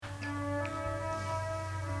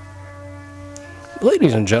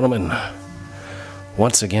Ladies and gentlemen,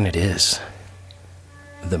 once again it is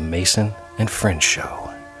the Mason and Friends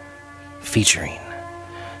Show, featuring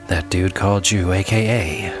that dude called you,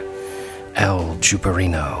 aka El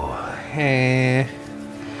Juperino,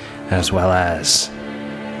 as well as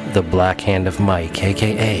the Black Hand of Mike,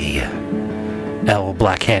 aka El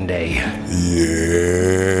Blackhande.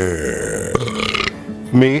 Yeah.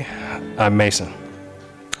 Me, I'm Mason.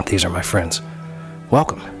 These are my friends.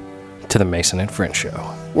 Welcome to the Mason and Friends Show.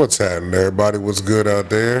 What's happening, everybody? What's good out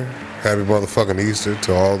there? Happy motherfucking Easter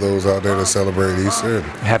to all those out there that celebrate Easter. And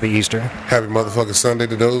Happy Easter. happy motherfucking Sunday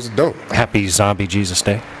to those that don't. Happy Zombie Jesus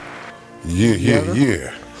Day.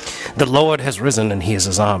 Yeah. The Lord has risen and he is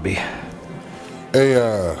a zombie. Hey,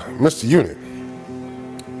 Mr. Unit.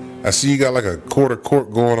 I see you got like a quarter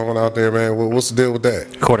court going on out there, man. What's the deal with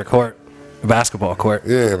that? Quarter court. Basketball court.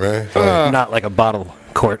 Yeah, man. Not like a bottle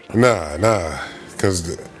court. Nah.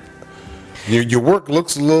 Because your work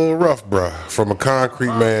looks a little rough, bruh. From a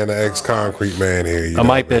concrete man to ex-concrete man here. You I know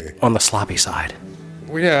might what I bit on the sloppy side.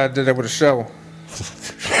 Well, yeah, I did that with a shovel.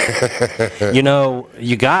 You know,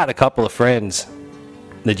 you got a couple of friends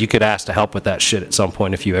that you could ask to help with that shit at some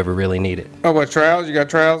point if you ever really need it. Oh, what, trowels? You got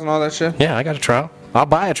trowels and all that shit? Yeah, I got a trowel. I'll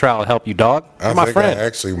buy a trowel to help you, dog. I You're my think friend. I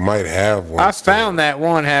actually might have one. I still. found that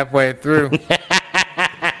one halfway through.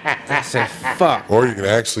 I said, fuck. Or you can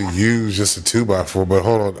actually use just a 2x4, but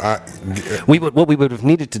hold on. What we would have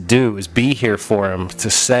needed to do is be here for him to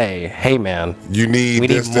say, hey, man, You need we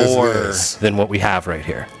need this, more this. than what we have right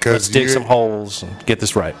here. 'Cause Let's dig you- some holes and get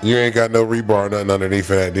this right. You ain't got no rebar, nothing underneath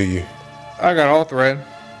of that, do you? I got all thread.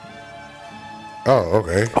 Oh,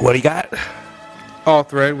 okay. What do you got? All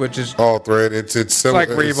thread, which is All thread. It's similar. like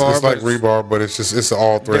rebar, It's like but it's rebar, but it's an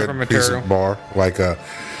all thread different piece material. of bar. Like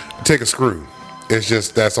take a screw. It's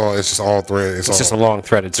just that's all. It's just all thread. It's just a long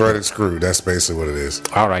threaded threaded screw. That's basically what it is.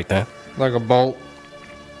 All right, then. like a bolt.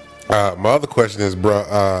 My other question is,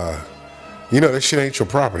 bruh, you know this shit ain't your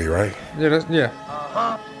property, right?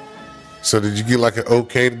 Yeah. So did you get like an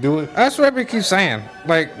okay to do it? That's what we keep saying.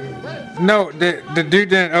 Like, no, the dude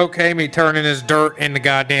didn't okay me turning his dirt in the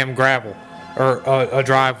goddamn gravel or a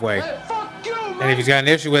driveway. And if he's got an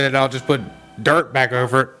issue with it, I'll just put dirt back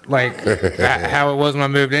over it, like how it was when I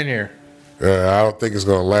moved in here. I don't think it's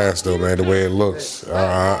gonna last though, man. The way it looks,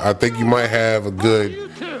 I think you might have a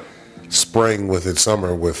good spring with it,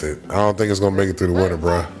 summer with it. I don't think it's gonna make it through the winter,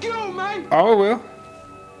 bruh. Oh, well.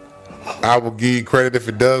 I will give you credit if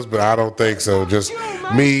it does, but I don't think so. Just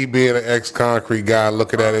me being an ex-concrete guy,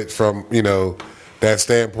 looking at it from that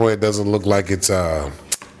standpoint, it doesn't look like it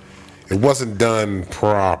wasn't done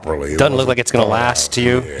properly. Doesn't look like it's going to last to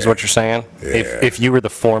you, is what you're saying? Yeah. If you were the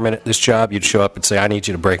foreman at this job, you'd show up and say, I need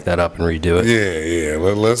you to break that up and redo it. Yeah.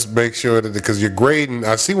 Let's make sure that because you're grading.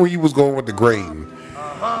 I see where you was going with the grading,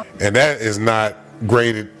 and that is not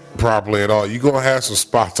graded properly at all. You're gonna have some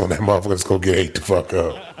spots on that motherfucker that's gonna get ate the fuck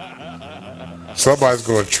up. Somebody's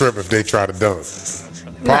gonna trip if they try to dunk.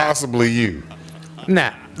 Possibly you.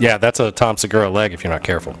 Nah. Yeah, that's a Tom Segura leg if you're not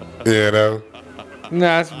careful. You know,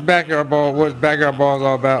 Nah, it's backyard ball. What's backyard ball is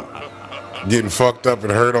all about? getting fucked up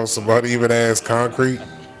and hurt on some uneven ass concrete.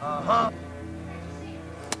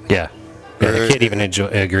 Yeah. The kid even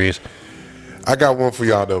agrees. I got one for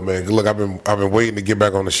y'all though, man. Look, I've been waiting to get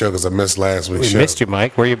back on the show because I missed last week's We show. missed you,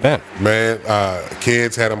 Mike. Where you been? Man,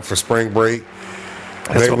 kids had them for spring break.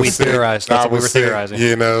 That's what was we sick. theorized. That's I what we was were sick,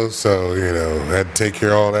 theorizing. So had to take care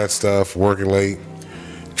of all that stuff, working late,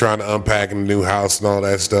 trying to unpack in the new house and all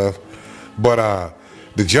that stuff. But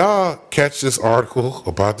did y'all catch this article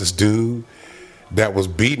about this dude that was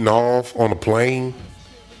beaten off on a plane?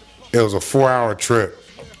 It was a 4-hour trip,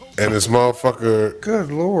 and this motherfucker,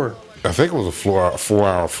 Good Lord. I think it was a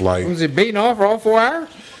 4-hour flight. Was he beating off for all 4 hours?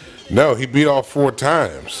 No, he beat off 4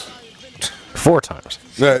 times. 4 times.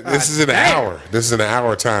 No, this is an hour. This is an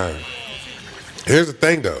hour time. Here's the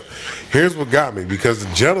thing, though. Here's what got me, because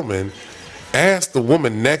the gentleman asked the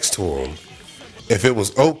woman next to him if it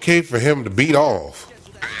was okay for him to beat off.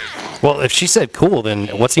 Well, if she said cool, then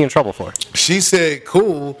what's he in trouble for? She said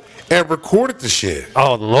cool and recorded the shit.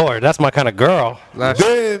 Oh, Lord, that's my kind of girl.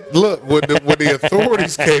 Then, look, when the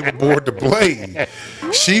authorities came aboard the plane,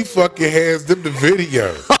 she fucking hands them the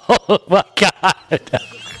video. Oh, my God.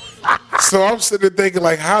 So I'm sitting there thinking,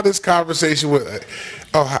 like, how this conversation with,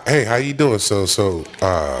 hey, how you doing? So,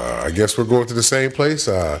 I guess we're going to the same place.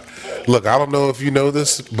 Look, I don't know if you know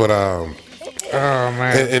this, but Oh,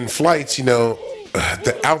 man. in flights,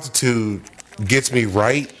 the altitude gets me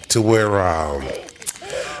right to where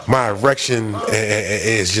my erection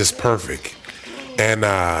is just perfect. And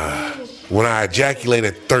when I ejaculate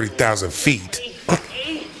at 30,000 feet,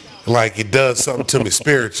 like it does something to me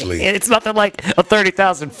spiritually. It's nothing like a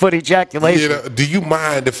 30,000-foot ejaculation. You know, do you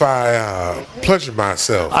mind if I pleasure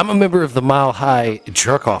myself? I'm a member of the Mile High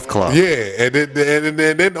Jerk-Off Club. Yeah, and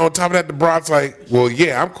then on top of that, the broad's like, well,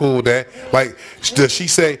 yeah, I'm cool with that. Like, does she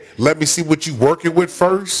say, let me see what you working with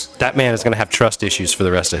first? That man is going to have trust issues for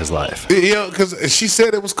the rest of his life. You know, because she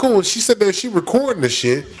said it was cool. She said that she recording the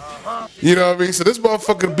shit. You know what I mean? So this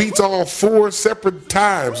motherfucker beats all 4 separate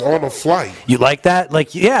times on a flight. You like that?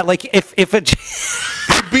 Like, yeah, like if it...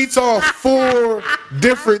 He beats all 4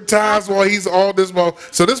 different times while he's on this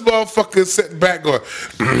motherfucker. So this motherfucker is sitting back going...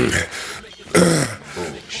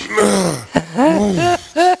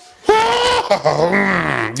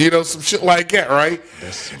 you know, some shit like that, right?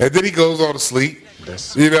 And then he goes on to sleep.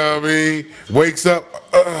 You know what I mean? Wakes up.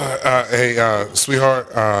 Hey, sweetheart,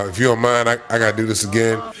 if you don't mind, I got to do this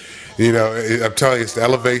again. You know, I'm telling you, it's the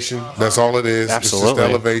elevation. That's all it is. Absolutely. It's just the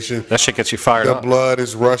elevation. That shit gets you fired The up. blood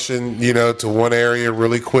is rushing, you know, to one area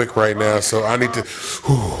really quick right now. So I need to...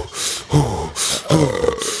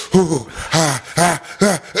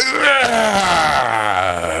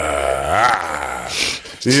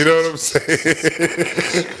 You know what I'm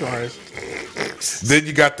saying? Then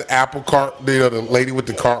you got the apple cart, you know, the lady with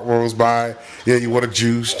the cart rolls by. Yeah, you want a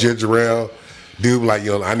juice, ginger ale. Dude, like,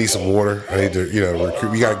 yo, I need some water. I need to, you know,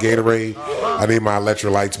 recruit. You got a Gatorade. I need my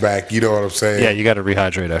electrolytes back. You know what I'm saying? Yeah, you got to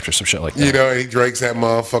rehydrate after some shit like that. You know, and he drinks that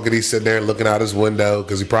motherfucker. He's sitting there looking out his window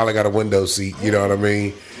because he probably got a window seat. You know what I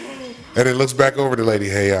mean? And then looks back over the lady.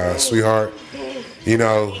 Hey, sweetheart, you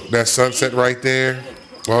know, that sunset right there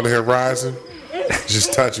on the horizon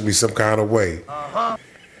just touching me some kind of way.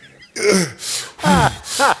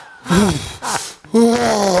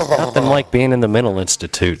 Nothing like being in the mental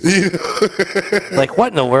institute. Like, what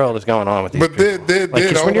in the world is going on with these But people? then, Like,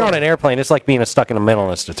 'cause when you're on an airplane, it's like being stuck in a mental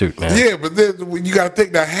institute, man. yeah, but then you got to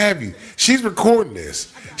think that have you? She's recording this.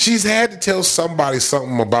 She's had to tell somebody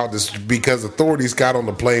something about this because authorities got on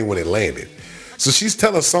the plane when it landed. So she's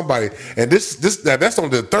telling somebody, and that's only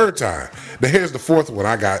the 3rd time. Now here's the 4th one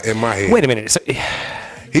I got in my head. Wait a minute. So,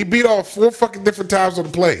 He beat all 4 fucking different times on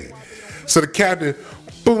the plane. So the captain,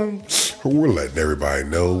 boom, we're letting everybody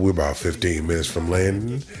know we're about 15 minutes from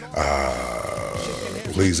landing.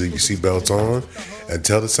 Please leave your seatbelts on and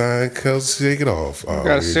tell the sign cuz take it off. Got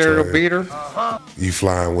a serial beater. You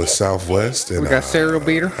flying with Southwest and We got serial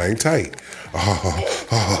beater. hang tight.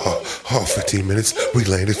 15 minutes. We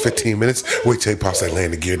landed 15 minutes. Wait till he pops that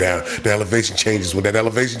landing gear down. The elevation changes. When that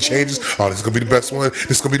elevation changes, this is going to be the best one.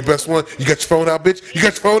 This is going to be the best one. You got your phone out, bitch? You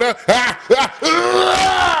got your phone out?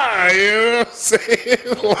 You know what I'm saying?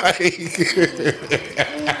 Like,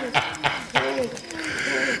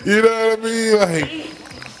 you know what I mean? Like,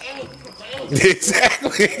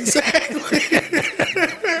 exactly.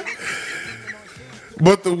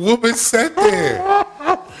 But the woman sat there.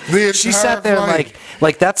 she sat there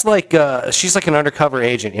like that's like she's like an undercover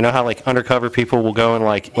agent. You know how like undercover people will go and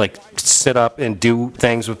like sit up and do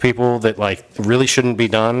things with people that like really shouldn't be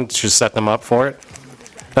done to set them up for it.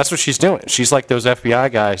 That's what she's doing. She's like those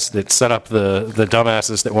FBI guys that set up the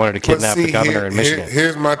dumbasses that wanted to kidnap the governor in Michigan.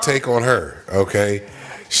 Here's my take on her, okay?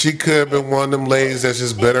 She could have been one of them ladies that's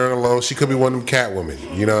just bitter and alone. She could be one of them cat women,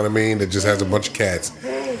 you know what I mean, that just has a bunch of cats.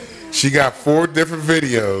 She got 4 different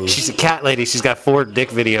videos. She's a cat lady. She's got 4 dick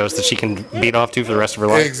videos that she can beat off to for the rest of her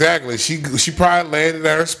life. Exactly. She probably landed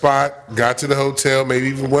at her spot, got to the hotel, maybe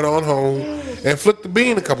even went on home, and flipped the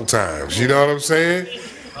bean a couple times. You know what I'm saying?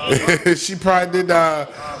 She probably did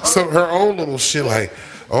her own little shit like,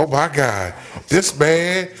 oh my God, this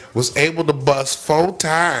man was able to bust 4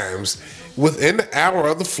 times within the hour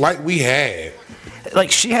of the flight we had.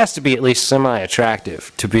 Like, she has to be at least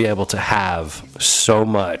semi-attractive to be able to have so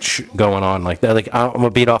much going on like that. Like, I'm going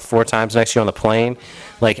to beat off 4 times next to you on the plane.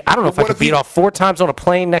 Like, I don't know if I could beat off 4 times on a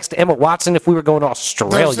plane next to Emma Watson if we were going to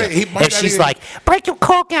Australia. And she's like, break your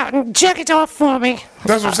cork out and jerk it off for me.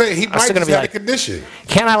 That's what I'm saying. He might just have a condition.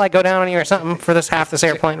 Can I, like, go down on you or something for half this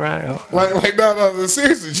airplane ride? Like, no,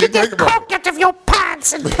 seriously. Get the cork out of your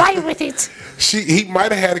pants and play with it. He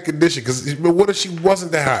might have had a condition, because what if she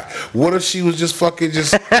wasn't that hot? What if she was just fucking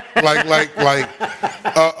like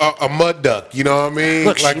a mud duck? You know what I mean?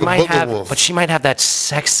 Look, like she a might have, wolf. but she might have that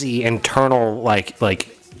sexy internal like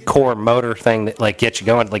core motor thing that like gets you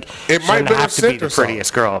going. Like, it might have to be the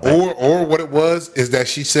prettiest girl. Or what it was is that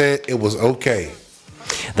she said it was okay.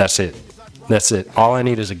 That's it. All I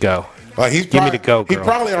need is a go. Like, give me the go, girl. He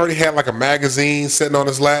probably already had like a magazine sitting on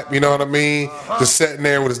his lap. You know what I mean? Just sitting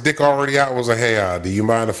there with his dick already out and was like, hey, do you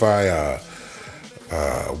mind if I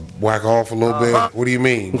whack off a little bit? What do you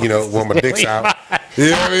mean? You know, when my dick's out.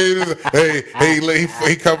 You know what I mean?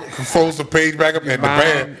 He folds the page back up and the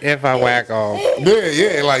band. If I whack off.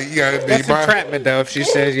 Yeah, like you got That's entrapment though. If she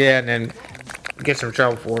says yeah and then gets in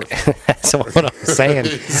trouble for it. That's what I'm saying.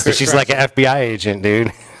 She's like an FBI agent, dude.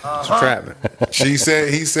 It's entrapment. He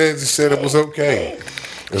said it was okay.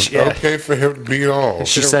 It was okay for him to beat off.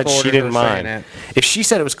 She said she didn't mind. If she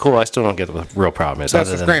said it was cool, I still don't get what the real problem is.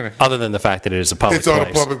 Other than the fact that it is a public place. It's on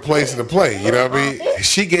a public place to play. You know what I mean?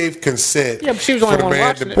 She gave consent. Yeah, but she was the only one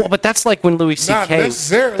watching it. Well, but that's like when Louis C.K. Not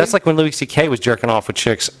necessarily. That's like when Louis C.K. was jerking off with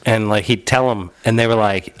chicks, and like he'd tell them, and they were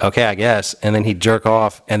like, "Okay, I guess," and then he'd jerk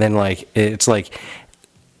off, and then like it's like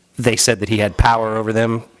they said that he had power over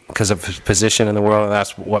them because of his position in the world, and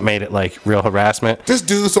that's what made it like real harassment. This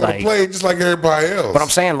dude's on the plane just like everybody else. But I'm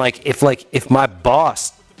saying if my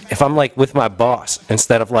boss, if I'm like with my boss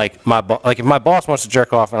instead of like if my boss wants to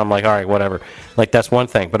jerk off and I'm like, all right, whatever, like that's one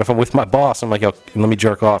thing. But if I'm with my boss, I'm like, yo, let me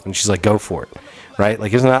jerk off, and she's like, go for it, right?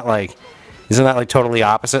 Like isn't that like totally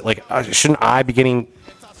opposite? Like shouldn't I be getting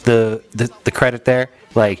the credit there?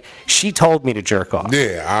 Like she told me to jerk off.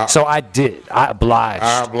 Yeah. So I did. I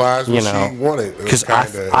obliged. What she wanted. Because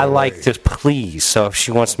I like to please. So if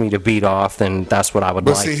she wants me to beat off, then that's what I would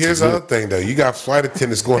like to do. But see, here's the other thing, though. You got flight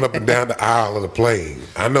attendants going up and down the aisle of the plane.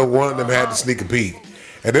 I know one of them had to sneak a peek.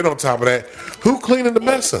 And then on top of that, who cleaning the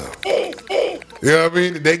mess up? You know what I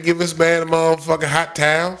mean? Did they give this man a motherfucking hot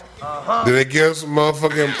towel? Did they give some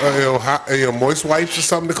motherfucking moist wipes or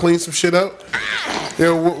something to clean some shit up?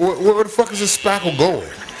 Where the fuck is this spackle going?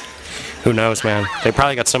 Who knows, man? They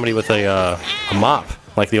probably got somebody with a mop,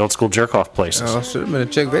 like the old school jerk off places. Oh, should have been a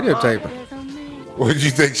chick videotaper. What did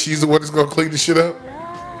you think? She's the one that's gonna clean the shit up?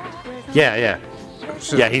 Yeah.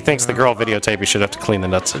 Yeah, he thinks the girl videotaper should have to clean the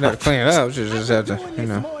nuts. Not clean it up. She just have to,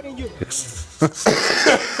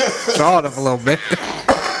 saw it up a little bit.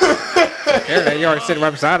 Yeah, you already sitting right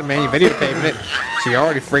beside him, man. You videotaping it, so you're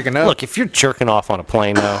already freaking out. Look, if you're jerking off on a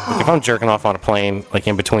plane, though, like if I'm jerking off on a plane, like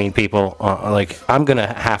in between people, like I'm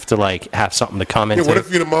gonna have to like have something to come into. What if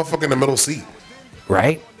you're the motherfucker in the middle seat?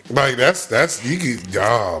 Right. Like that's you get.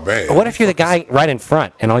 Oh man. What if you're the guy right in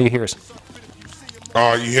front and all you hear is?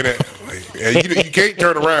 Oh, you hear that? You can't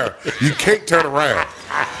turn around. You can't turn around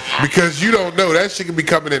because you don't know that shit can be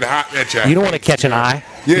coming in hot at you. You don't want to catch an eye.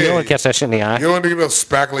 Yeah. You don't want to catch that shit in the eye. You don't want to get no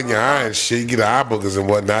spackle in your eye and shit. You get eye boogers and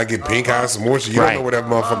whatnot. Get pink eye, some more shit. You don't know where that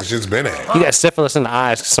motherfucker shit's been at. You got syphilis in the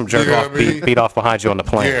eyes because some jerk off beat off behind you on the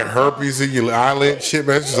plane. Yeah, herpes in your eyelid, shit,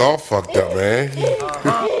 man. It's just all fucked up, man.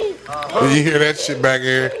 You hear that shit back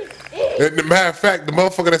here. As a matter of fact, the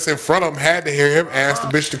motherfucker that's in front of him had to hear him ask the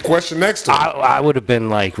bitch the question next to him. I would have been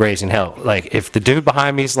like raising hell. Like if the dude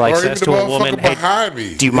behind me like says to a woman, "Hey,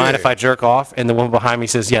 do you mind if I jerk off?" and the woman behind me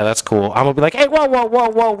says, "Yeah, that's cool." I'm gonna be like, "Hey,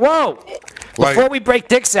 whoa! Before we break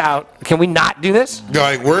dicks out, can we not do this?"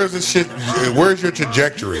 Like, where's this shit? Where's your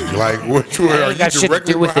trajectory? Like, are you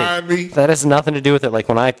directly behind me? That has nothing to do with it. Like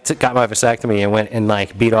when I got my vasectomy and went and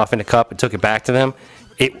like beat off in a cup and took it back to them.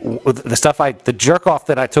 The jerk off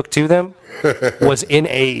that I took to them was in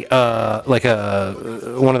a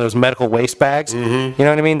one of those medical waste bags. Mm-hmm. You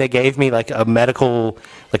know what I mean? They gave me like a medical,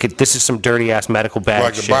 this is some dirty ass medical bag.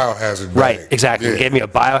 Like a biohazard bag. Right, exactly. Yeah. They gave me a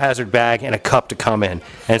biohazard bag and a cup to come in,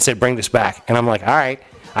 and it said, "Bring this back." And I'm like, all right.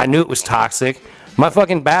 I knew it was toxic. My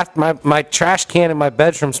fucking my trash can in my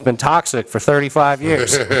bedroom's been toxic for 35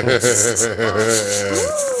 years.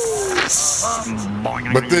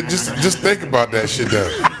 But then just think about that shit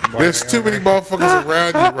though. There's too many motherfuckers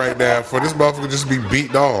around you right now for this motherfucker just to be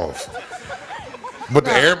beaten off. But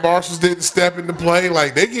the air marshals didn't step into play.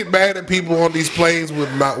 Like they get mad at people on these planes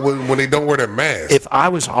when they don't wear their mask. If I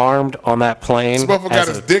was armed on that plane, this motherfucker got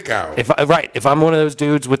his dick out. If I'm one of those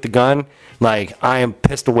dudes with the gun, like I am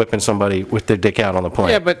pistol whipping somebody with their dick out on the plane.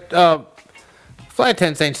 Yeah, but flight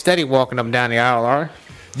attendants ain't steady walking up and down the aisle, are they?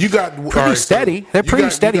 You got pretty steady. They're pretty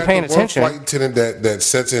steady paying attention. Flight attendant that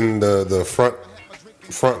sits in the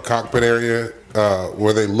front cockpit area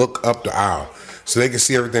where they look up the aisle, so they can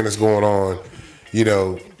see everything that's going on.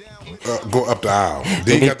 Go up the aisle.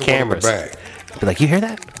 Then you got the cameras. One in the back. Be like, you hear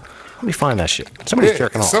that? Let me find that shit. Somebody's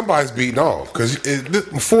jerking off. Somebody's beating off because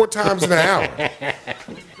 4 times in an hour.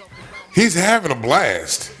 He's having a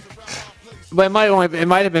blast. But it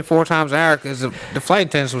might have been 4 times an hour because the flight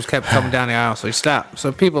attendants was kept coming down the aisle, so he stopped.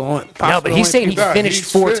 So people went. No, but he's saying he finished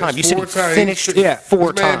 4 times. You said he finished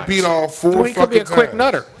 4 times. Man beat off 4 fucking times. He could be a quick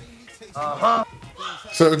nutter.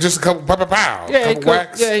 So just a couple pow. Yeah, he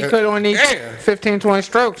could only need 15, 20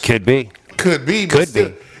 strokes. Could be. Could be.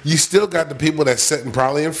 you still got the people that's sitting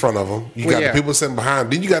probably in front of them. You got the people sitting behind them.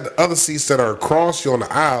 Then you got the other seats that are across you on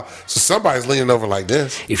the aisle. So somebody's leaning over like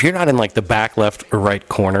this. If you're not in like the back left or right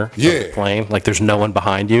corner of the plane, like there's no one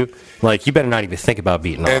behind you, like you better not even think about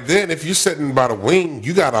beating off. And then if you're sitting by the wing,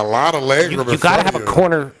 you got a lot of leg room. You got to have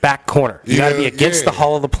a back corner. You got to be against the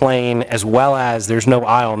hull of the plane, as well as there's no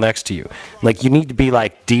aisle next to you. Like you need to be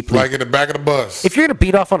like deeply. Like in the back of the bus. If you're gonna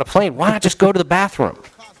beat off on a plane, why not just go to the bathroom?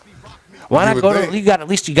 Why not go to? You got a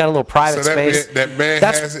little private space. That man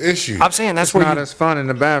has an issue. I'm saying that's where not as fun in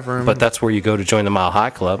the bathroom. But that's where you go to join the Mile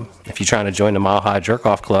High Club. If you're trying to join the Mile High Jerk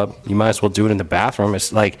Off Club, you might as well do it in the bathroom.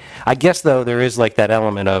 It's like, I guess though there is like that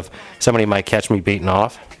element of somebody might catch me beating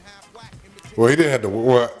off. Well, he didn't have to.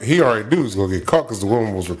 Well, he already knew he was gonna get caught because the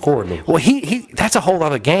woman was recording him. Well, he that's a whole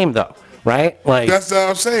other game though, right? Like that's what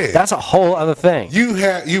I'm saying. That's a whole other thing.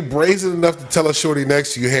 You brazen enough to tell a shorty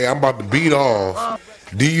next to you, hey, I'm about to beat off.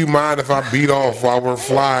 Do you mind if I beat off while we're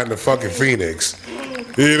flying to fucking Phoenix?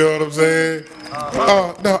 You know what I'm saying?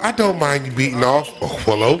 Oh, no, I don't mind you beating off. Oh,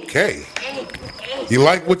 well, okay. You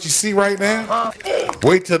like what you see right now?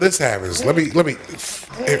 Wait till this happens. Let me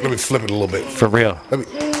flip it a little bit. For real.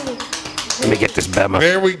 Let me get this Bema.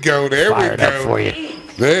 There we go. Fired up for you.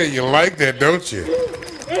 There, you like that, don't you?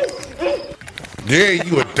 Yeah,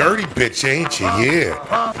 you a dirty bitch, ain't you?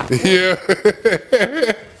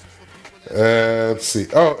 Yeah. Let's see.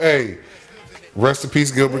 Oh, hey. Rest in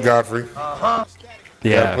peace, Gilbert Godfrey.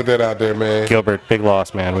 Yeah. Gotta put that out there, man. Gilbert, big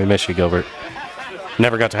loss, man. We miss you, Gilbert.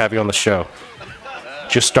 Never got to have you on the show.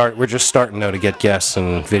 We're just starting, though, to get guests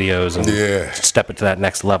and videos and step it to that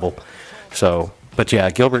next level. So, but yeah,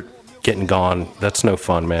 Gilbert getting gone, that's no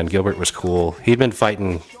fun, man. Gilbert was cool. He'd been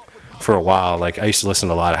fighting for a while. Like, I used to listen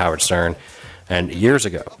to a lot of Howard Stern. And years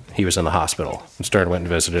ago, he was in the hospital. And Stern went and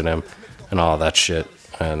visited him and all that shit.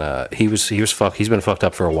 And he's been fucked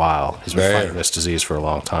up for a while. He's been fighting this disease for a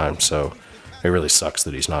long time. So it really sucks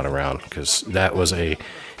that he's not around because that was a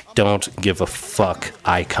don't give a fuck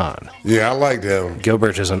icon. Yeah, I liked him.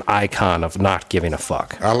 Gilbert is an icon of not giving a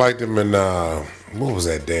fuck. I liked him in, what was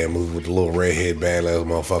that damn movie with the little redhead bad little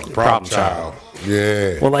motherfucker? Problem Child.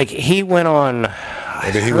 Yeah. Well, like he went on.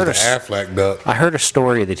 And then he was the Affleck duck. I heard a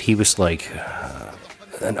story that he was like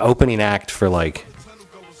an opening act for like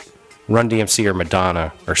Run DMC or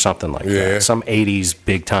Madonna or something like that. Some 80s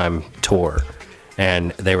big time tour.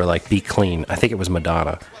 And they were like, be clean. I think it was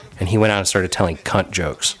Madonna. And he went out and started telling cunt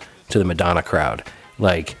jokes to the Madonna crowd.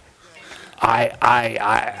 Like,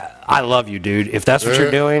 I love you, dude. If that's what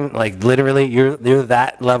you're doing, like literally you're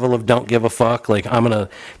that level of don't give a fuck. Like I'm gonna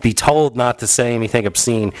be told not to say anything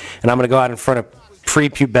obscene, and I'm gonna go out in front of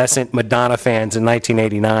prepubescent Madonna fans in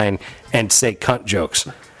 1989 and say cunt jokes.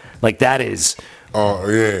 Like that is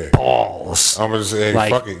balls. I'm gonna say,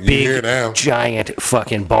 like, fuck it, you big, here now. Giant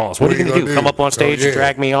fucking balls. What are you gonna do? Come up on stage and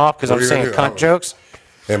drag me off because I'm saying cunt jokes?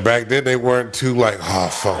 And back then they weren't too like, oh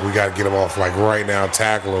fuck, we gotta get him off like right now,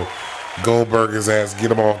 tackle him. Goldberg his ass,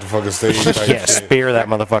 get him off the fucking stage. Yeah, spear that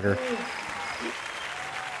motherfucker.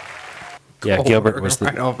 Yeah, Gilbert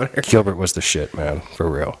was the shit, man,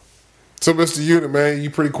 for real. So, Mr. Unit, man, you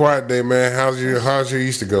pretty quiet today, man. How's your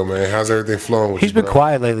Easter go, man? How's everything flowing with you? He's been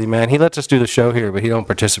quiet lately, man. He lets us do the show here, but he don't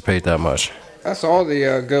participate that much. That's all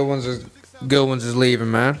the good ones is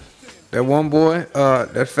leaving, man. That one boy,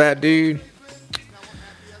 that fat dude,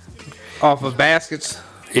 off of Baskets.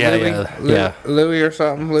 Louis or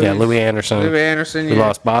something. Louis Anderson. Louis Anderson. We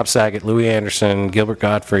lost Bob Saget, Louis Anderson, Gilbert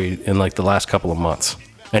Godfrey in like the last couple of months,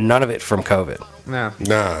 and none of it from COVID. No.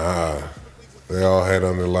 Nah. They all had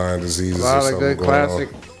underlying diseases. A lot of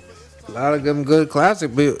good classic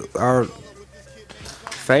are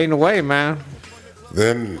fading away, man.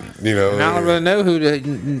 Then and I don't really know who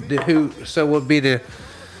would be the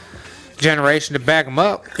generation to back them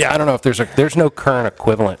up. Yeah, I don't know if there's no current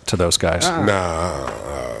equivalent to those guys.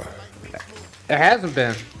 There hasn't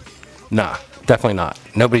been. Nah, definitely not.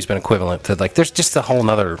 Nobody's been equivalent to like. There's just a whole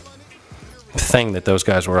nother thing that those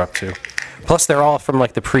guys were up to. Plus, they're all from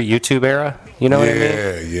like the pre-YouTube era. You know what I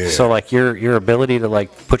mean? Yeah. So like your ability to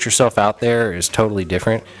like put yourself out there is totally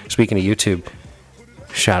different. Speaking of YouTube,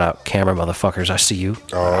 shout out camera motherfuckers. I see you.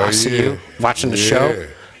 I see you watching the show.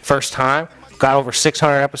 First time. Got over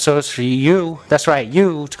 600 episodes for you. That's right,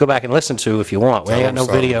 you to go back and listen to if you want. We ain't got no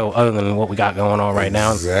video other than what we got going on right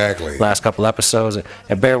now. Exactly. Last couple episodes,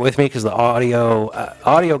 and bear with me because the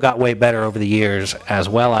audio got way better over the years, as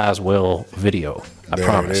well as will video. I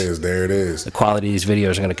promise. There it is. The quality of these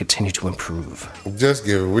videos are going to continue to improve. Just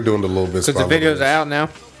give it. We're doing the little bits. Because the videos are out now.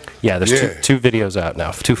 Yeah, there's two videos out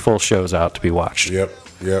now. 2 full shows out to be watched. Yep.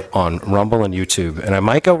 On Rumble and YouTube. And I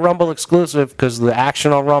might go Rumble exclusive because the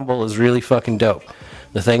action on Rumble is really fucking dope.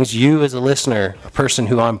 the things you as a listener, a person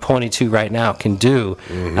who I'm pointing to right now, can do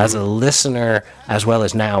as a listener as well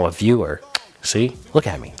as now a viewer. See? Look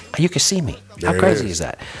at me. You can see me. How There it crazy is. is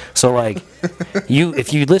that? So, like,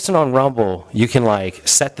 if you listen on Rumble, you can, like,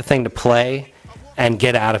 set the thing to play and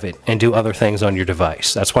get out of it and do other things on your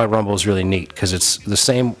device. That's why Rumble is really neat, because it's the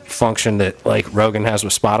same function that, like, Rogan has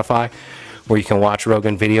with Spotify, where you can watch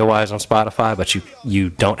Rogan video-wise on Spotify, but you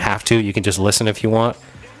don't have to. You can just listen if you want.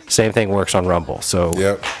 Same thing works on Rumble. So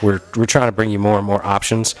Yep. we're trying to bring you more and more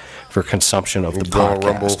options for consumption of the Go on podcast.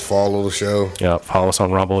 Rumble, follow the show. Yeah, follow us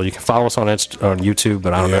on Rumble. You can follow us on on YouTube,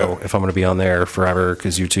 but I don't Yeah. know if I'm going to be on there forever,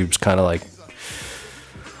 because YouTube's kind of like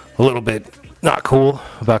a little bit not cool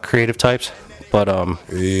about creative types. But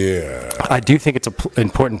Yeah. I do think it's an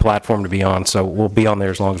important platform to be on, so we'll be on there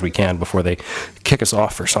as long as we can before they kick us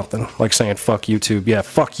off or something. Like saying, fuck YouTube. Yeah,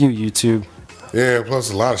 fuck you, YouTube. Yeah, plus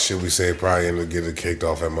a lot of shit we say probably end up getting kicked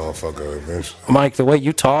off that motherfucker eventually. Mike, the way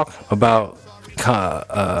you talk about... Got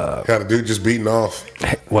a dude just beating off.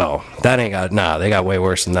 well, that ain't got... Nah, they got way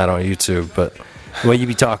worse than that on YouTube. But the way you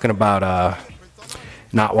be talking about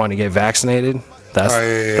not wanting to get vaccinated... That's, Oh,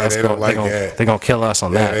 yeah, that's they don't like that. They're going to kill us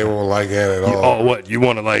on Yeah, that. they won't like that at all. Oh, what? You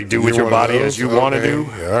want to, like, do with your one of body those? as you want to Okay.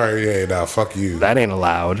 do? Yeah, all right, yeah, now fuck you. That ain't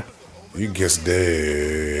allowed. You get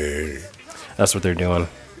dead. That's what they're doing.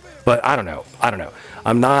 But I don't know.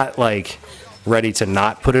 I'm not, like, ready to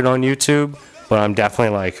not put it on YouTube, but I'm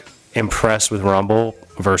definitely, like, impressed with Rumble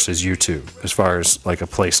versus YouTube as far as, like, a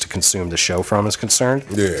place to consume the show from is concerned.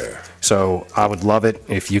 Yeah. So I would love it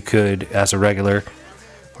if you could, as a regular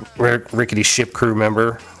Rickety Ship Crew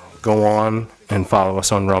member, go on and follow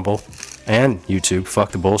us on Rumble and YouTube.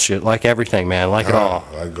 Fuck the bullshit. Like everything, man. Like it all.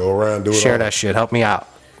 I go around do it Share all. that shit. Help me out.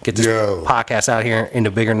 Get this Yo. podcast out here into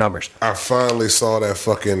bigger numbers. I finally saw that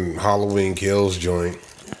fucking Halloween Kills joint.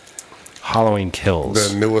 Halloween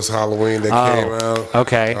Kills. The newest Halloween that came out.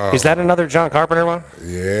 Okay. Is that another John Carpenter one?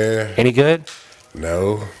 Yeah. Any good?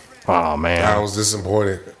 No. Oh, man. I was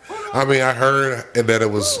disappointed. I mean, I heard that it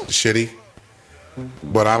was shitty,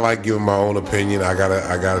 but I like giving my own opinion. I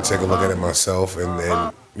gotta take a look at it myself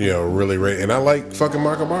and you know, really rate. And I like fucking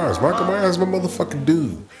Michael Myers. Michael Myers is my motherfucking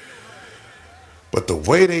dude. But the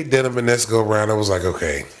way they did him in this go round, I was like,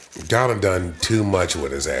 okay, y'all done too much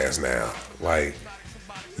with his ass now. Like,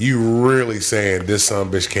 you really saying this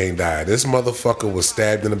son bitch can't die? This motherfucker was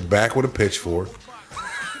stabbed in the back with a pitchfork.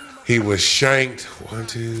 He was shanked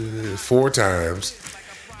 4 times.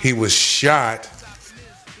 He was shot.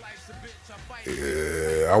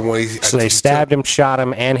 So they stabbed him, shot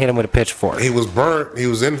him, and hit him with a pitchfork. He was burnt. He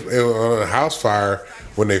was on a house fire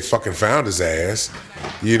when they fucking found his ass.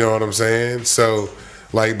 You know what I'm saying? So,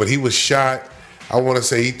 like, but he was shot. I want to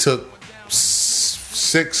say he took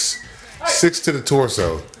six to the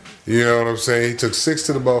torso. You know what I'm saying? He took 6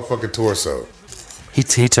 to the motherfucking torso. He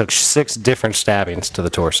took 6 different stabbings to the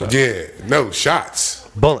torso. Yeah, no shots,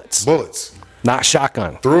 Bullets. Not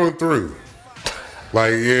shotgun. through and through.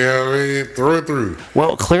 Like, yeah, I mean, through and through.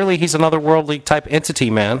 Well, clearly he's another worldly type entity,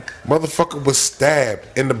 man. Motherfucker was stabbed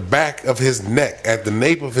in the back of his neck, at the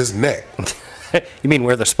nape of his neck. You mean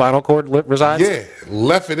where the spinal cord resides? Yeah,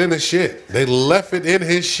 left it in his shit. They left it in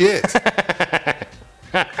his shit.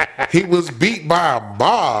 He was beat by a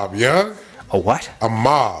mob, young. A what? A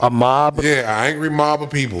mob. A mob? Yeah, an angry mob of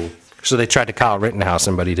people. So they tried to Kyle Rittenhouse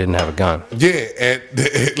him, but he didn't have a gun. Yeah, and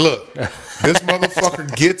look, this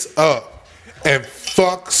motherfucker gets up and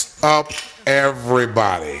fucks up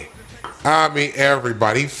everybody. I mean,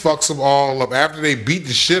 everybody. He fucks them all up after they beat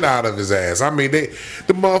the shit out of his ass. I mean, the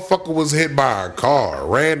motherfucker was hit by a car,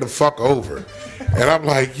 ran the fuck over. And I'm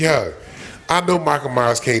like, yo, I know Michael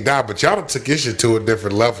Myers can't die, but y'all done took his shit to a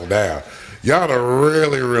different level now. Y'all done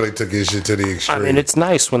really, really took his shit to the I extreme. mean, it's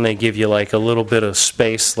nice when they give you like a little bit of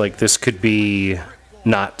space. Like this could be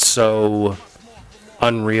not so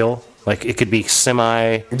unreal. Like it could be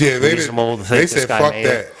yeah, they reasonable. to think they this said guy fuck made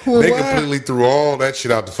that. it. They completely threw all that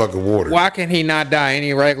shit out the fucking water. Why can he not die?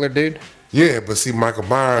 Any regular dude? Yeah, but see, Michael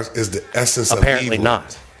Myers is the essence Apparently of evil.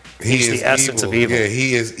 not. He He's is the essence of evil. Yeah,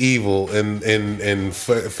 he is evil in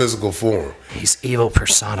physical form. He's evil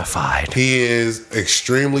personified. He is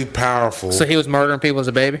extremely powerful. So he was murdering people as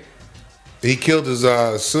a baby? He killed his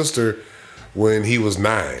sister when he was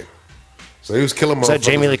 9. So he was killing Is that motherfuckers.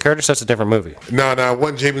 Jamie Lee Curtis? That's a different movie. No, it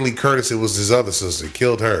wasn't Jamie Lee Curtis. It was his other sister. He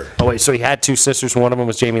killed her. Oh wait, so he had 2 sisters. One of them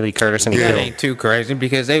was Jamie Lee Curtis, and he Yeah. That killed. ain't too crazy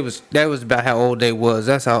because that was about how old they was.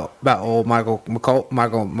 That's how about old Macaulay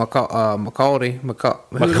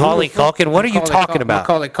Culkin. What are you talking about?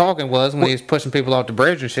 Macaulay Culkin was when he was pushing people off the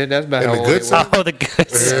bridge and shit. That's about And how the old good they son? was. Oh, the good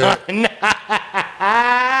son.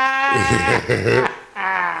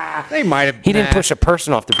 They might have. He didn't push a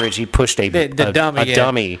person off the bridge. He pushed a dummy, yeah.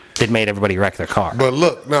 dummy that made everybody wreck their car. But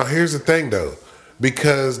look, now here's the thing though,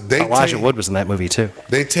 because Elijah Wood was in that movie too.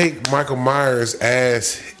 They take Michael Myers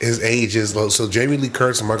as his age is low. So Jamie Lee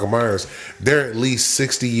Curtis and Michael Myers, they're at least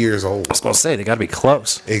 60 years old. I was gonna say they got to be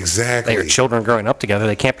close. Exactly. They are children growing up together.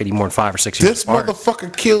 They can't be any more than 5 or 6 years This apart.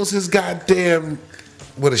 motherfucker kills his goddamn,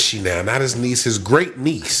 what is she now? Not his niece, his great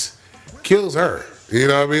niece. Kills her. You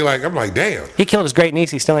know what I mean? Like, I'm like, damn. He killed his great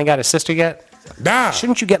niece. He still ain't got his sister yet. Nah.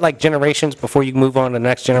 Shouldn't you get like generations before you move on to the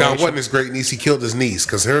next generation? No, it wasn't his great niece. He killed his niece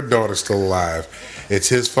because her daughter's still alive. It's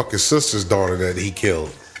his fucking sister's daughter that he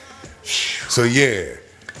killed. So yeah,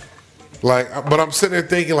 like, but I'm sitting there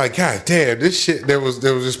thinking, like, God damn, this shit. There was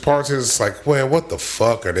just parts of it's like, well, what the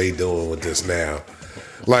fuck are they doing with this now?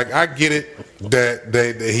 Like, I get it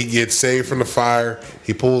that he gets saved from the fire.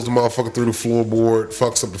 He pulls the motherfucker through the floorboard,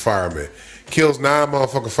 fucks up the fireman. Kills 9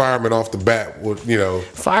 motherfucking firemen off the bat with, you know.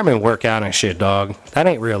 Firemen work out and shit, dog. That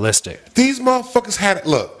ain't realistic. These motherfuckers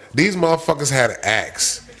had an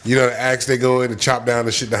axe. You know, the axe they go in and chop down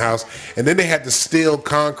the shit in the house. And then they had the steel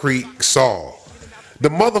concrete saw. The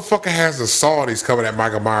motherfucker has a saw and he's coming at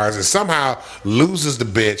Michael Myers and somehow loses the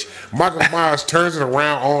bitch. Michael Myers turns it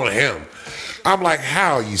around on him. I'm like,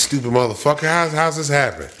 how, you stupid motherfucker? How's this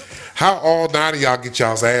happen? How all 9 of y'all get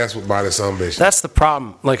y'all's ass whipped by this son bitch? That's the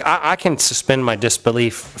problem. Like, I can suspend my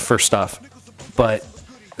disbelief for stuff, but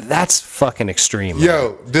that's fucking extreme. Man.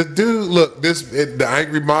 Yo, the dude, look, the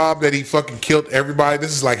angry mob that he fucking killed everybody,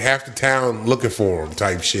 this is like half the town looking for him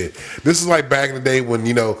type shit. This is like back in the day when,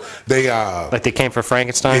 you know, they like they came for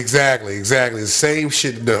Frankenstein? Exactly. The same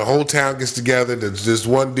shit. The whole town gets together. There's this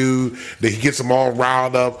one dude that he gets them all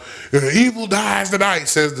riled up. Evil dies tonight,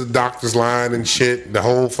 says the doctor's line and shit. The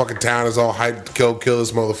whole fucking town is all hyped to kill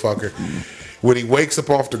this motherfucker. When he wakes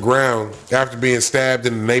up off the ground after being stabbed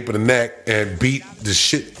in the nape of the neck and beat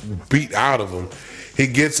out of him, he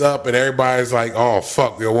gets up and everybody's like, oh,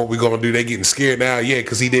 fuck, yo, what we gonna do? They getting scared now? Yeah,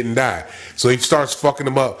 because he didn't die. So he starts fucking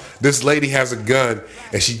him up. This lady has a gun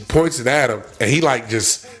and she points it at him and he like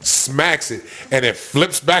just smacks it and it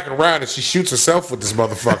flips back around and she shoots herself with this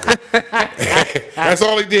motherfucker. That's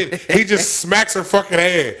all he did. He just smacks her fucking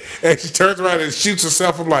head and she turns around and shoots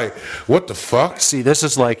herself. I'm like, what the fuck? See, this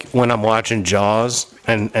is like when I'm watching Jaws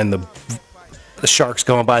and the shark's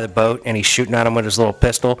going by the boat and he's shooting at him with his little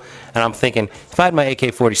pistol, and I'm thinking, if I had my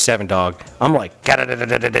AK-47, dog, I'm like,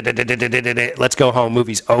 let's go home,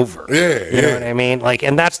 movie's over. Yeah, you know what I mean? Like,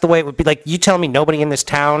 and that's the way it would be. Like, you telling me nobody in this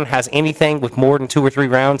town has anything with more than 2 or 3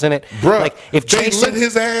 rounds in it? Bruh, like, if they Jason lit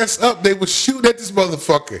his ass up, they would shoot at this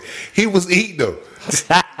motherfucker. He was eating them.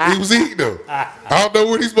 He was eating them. I don't know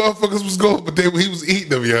where these motherfuckers was going, but he was eating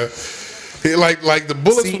them, yeah. He, like the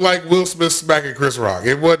bullets were like Will Smith smacking Chris Rock.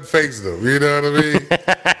 It wasn't phasing him. You know what I mean?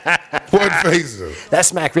 Wasn't phasing him. That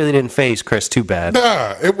smack really didn't phase Chris too bad.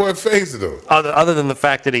 Nah, it wasn't phasing him. Other than the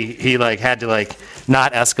fact that he like had to like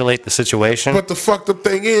not escalate the situation. But the fucked up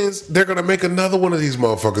thing is, they're gonna make another one of these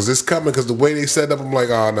motherfuckers. It's coming because the way they set up, I'm like,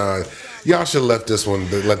 oh nah, y'all should have left this one.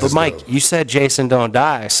 But Mike, go. you said Jason don't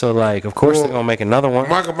die, so like, of course they're gonna make another one.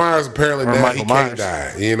 Michael Myers apparently Or now Michael he can't Myers.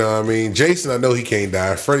 die. You know what I mean? Jason, I know he can't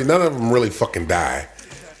die. Freddy, none of them really fucking die.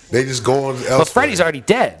 They just go on elsewhere. But Freddy's already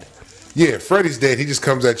dead. Yeah, Freddy's dead. He just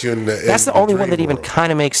comes at you in the. That's the only one that even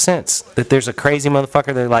kind of makes sense. That there's a crazy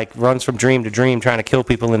motherfucker that like runs from dream to dream trying to kill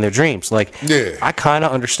people in their dreams. Like, yeah, I kind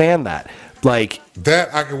of understand that. Like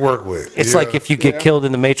that, I can work with. It's like if you get killed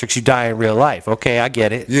in the Matrix, you die in real life. Okay, I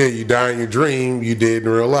get it. Yeah, you die in your dream, you did in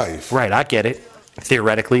real life. Right, I get it.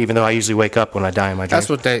 Theoretically, even though I usually wake up when I die in my dream.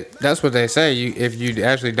 That's what they say. If you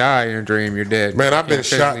actually die in your dream, you're dead. Man, I've been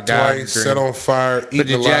shot twice, set on fire, eaten alive. But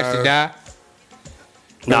did you actually die?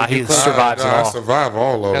 Nah, he survives it all. I survive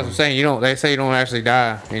all of them. That's what I'm saying. They say you don't actually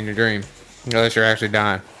die in your dream unless you're actually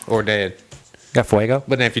dying or dead. Got fuego?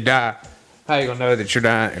 But then if you die, how you gonna know that you're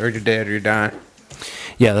dying or you're dead or you're dying?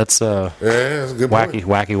 Yeah, that's that's a good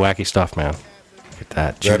wacky stuff, man. Get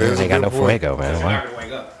that. That is ain't got no point. fuego, man.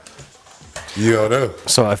 Wow. You don't know.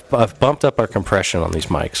 So I've bumped up our compression on these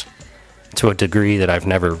mics to a degree that I've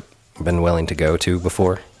never been willing to go to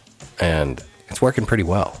before, and it's working pretty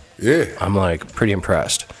well. Yeah. I'm like pretty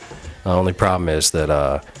impressed. The only problem is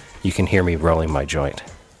that you can hear me rolling my joint.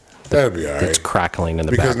 That'll be all right. It's crackling in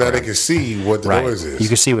the because background. now they can see what the noise is. You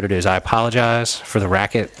can see what it is. I apologize for the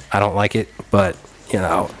racket. I don't like it, but you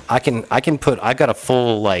know, I got a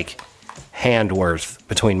full like hand worth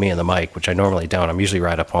between me and the mic, which I normally don't. I'm usually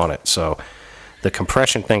right up on it. So the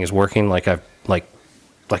compression thing is working like I've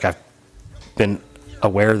been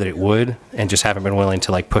aware that it would, and just haven't been willing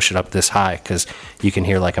to like push it up this high because you can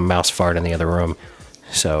hear like a mouse fart in the other room.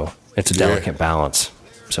 So it's a delicate balance.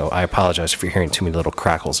 So I apologize if you're hearing too many little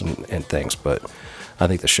crackles and things, but I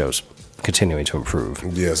think the show's continuing to improve.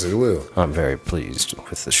 Yes, it will. I'm very pleased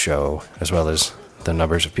with the show, as well as the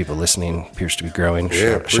numbers of people listening appears to be growing. Yeah,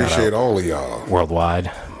 Shout appreciate out all of y'all.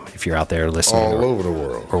 worldwide. If you're out there listening All over the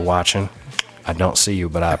world. or watching, I don't see you,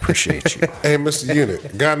 but I appreciate you. Hey, Mr.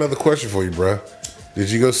 Unit, got another question for you, bruh.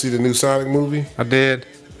 Did you go see the new Sonic movie? I did.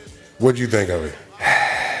 What'd you think of it?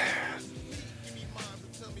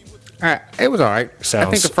 It was all right. I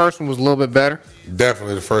think the first one was a little bit better.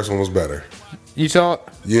 Definitely the first one was better. You saw it?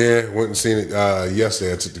 Yeah, went and seen it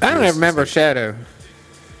yesterday. I took the I don't kids even remember to see it. Shadow.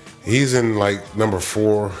 He's in like number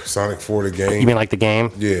 4, Sonic 4, the game. You mean like the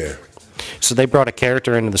game? Yeah, So they brought a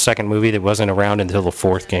character into the second movie that wasn't around until the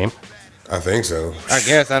fourth game. I think so. I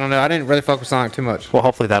guess. I don't know. I didn't really fuck with Sonic too much. Well,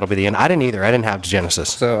 hopefully that'll be the end. I didn't either. I didn't have Genesis.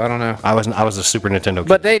 So I don't know. I was a Super Nintendo kid.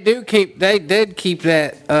 But they did keep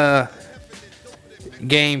that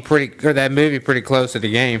game that movie pretty close to the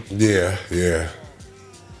game. Yeah.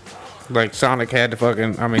 Like Sonic had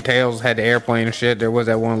Tails had the airplane and shit. There was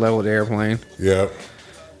that one level with the airplane. Yep.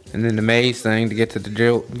 And then the maze thing to get to the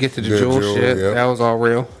jewel jewel, shit. yep. That was all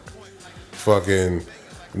real. Fucking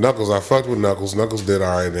Knuckles. I fucked with Knuckles. Knuckles did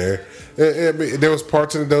all right there. There was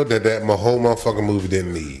parts in it though that my whole motherfucking movie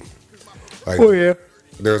didn't need. Like, yeah.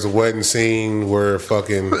 there was a wedding scene where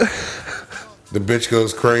fucking the bitch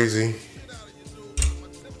goes crazy.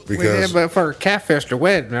 Because But for catfish the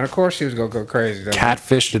wedding, man, of course she was gonna go crazy.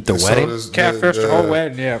 Catfished at the so wedding? does Catfish the whole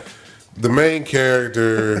wedding, yeah. The main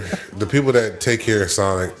character, the people that take care of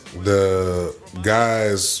Sonic, the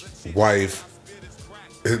guy's wife,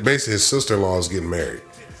 basically his sister-in-law is getting married.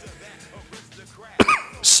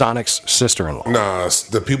 Sonic's sister-in-law. Nah,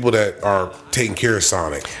 the people that are taking care of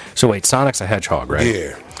Sonic. So wait, Sonic's a hedgehog, right?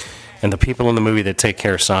 Yeah. And the people in the movie that take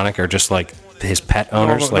care of Sonic are just like his pet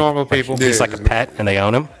owners? Normal people. He's Yeah, like a pet and they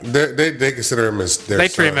own him? They consider him as their They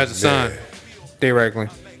son. treat him as a son, theoretically.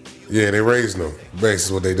 Yeah, they raising him.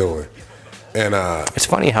 Basically what they doing. And It's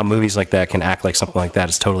funny how movies like that can act like something like that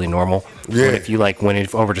is totally normal. Yeah. But if you like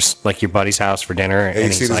went over to like your buddy's house for dinner and you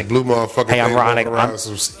he's see this like, blue motherfucker "Hey, I'm thing Ronald." walking around with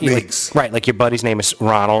some you like- snakes. right, like your buddy's name is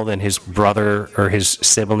Ronald and his brother or his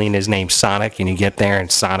sibling is named Sonic, and you get there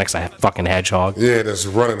and Sonic's a fucking hedgehog, Yeah, that's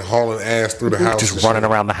running, hauling ass through the house. just and running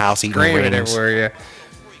shit. around the house eating Screaming rings. everywhere, yeah.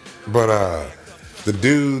 But the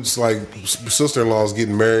dude's like sister-in-law's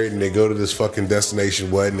getting married and they go to this fucking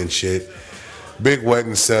destination wedding and shit. Big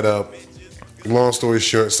wedding set up. Long story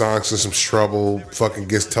short, Sonic's in some trouble. Fucking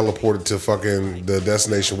gets teleported to fucking the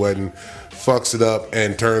destination wedding. Fucks it up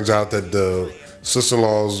and turns out that the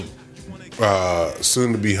sister-in-law's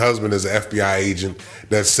soon-to-be husband is an FBI agent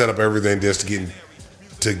that set up everything just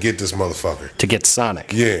to get this motherfucker. To get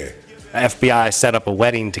Sonic. Yeah. FBI set up a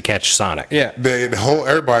wedding to catch Sonic. Yeah. The whole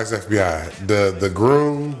everybody's FBI. The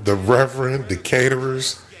groom, the reverend, the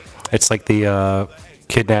caterers. It's like the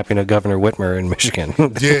kidnapping of Governor Whitmer in Michigan.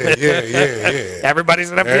 Yeah.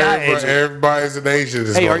 Everybody's an FBI agent. Everybody's an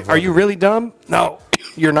agent. Hey, are you really dumb? No,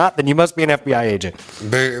 you're not. Then you must be an FBI agent.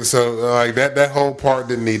 So like that whole part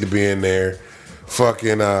didn't need to be in there.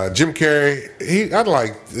 Fucking Jim Carrey.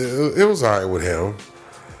 It was alright with him.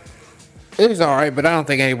 It was all right, but I don't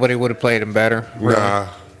think anybody would have played him better. Really. Nah.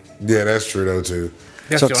 Yeah, that's true though too.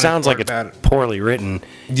 That's So the it only sounds like part it's about it. poorly written.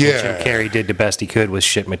 Yeah. Jim Carrey did the best he could with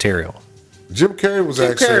shit material. Jim Carrey was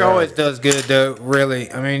Jim actually Carrey alright. always does good though.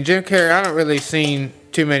 Really, I mean, Jim Carrey. I don't really seen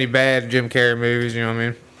too many bad Jim Carrey movies. You know what I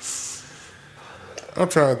mean? I'm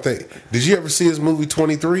trying to think. Did you ever see his movie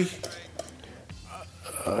 23?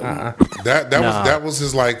 That was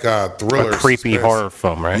his like thriller, A creepy suspense. horror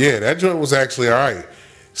film, right? Yeah, that joint was actually all right.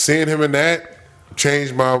 Seeing him in that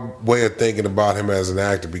changed my way of thinking about him as an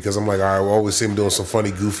actor because I'm like, all right, we always see him doing some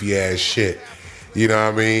funny, goofy ass shit. You know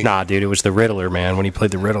what I mean? Nah, dude, it was the Riddler, man. When he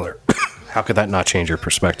played the Riddler, how could that not change your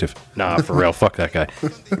perspective? Nah, for real, fuck that guy.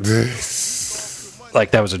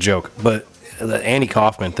 Like that was a joke, but the Andy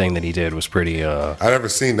Kaufman thing that he did was pretty I never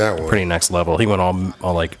seen that one. pretty next level. He went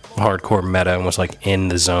all like hardcore meta and was like in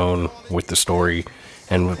the zone with the story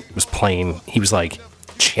and was playing. He was like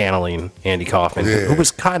channeling Andy Kaufman, Yeah. who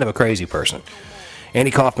was kind of a crazy person.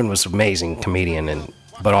 Andy Kaufman was an amazing comedian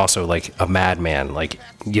but also like a madman. Like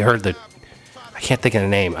you heard I can't think of the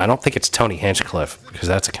name. I don't think it's Tony Hinchcliffe because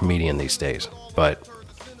that's a comedian these days, but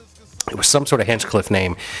it was some sort of Hinchcliffe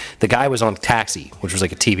name. The guy was on Taxi, which was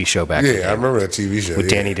like a TV show back Yeah, then. I remember that TV show. With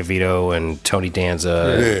yeah. Danny DeVito and Tony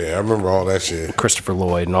Danza, Yeah, I remember all that shit. Christopher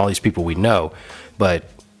Lloyd, and all these people we know. But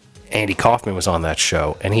Andy Kaufman was on that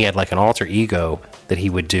show, and he had like an alter ego that he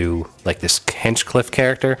would do like this Hinchcliffe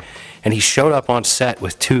character. And he showed up on set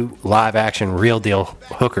with 2 live action real deal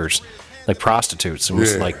hookers, like prostitutes. And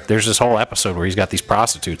was Yeah. like, there's this whole episode where he's got these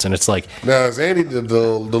prostitutes, and it's like, Now, is Andy the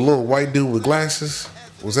little white dude with glasses?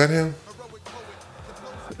 Was that him?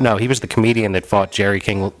 no, he was the comedian that fought Jerry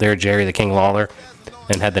the King Lawler,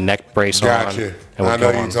 and had the neck brace on. Gotcha. And would I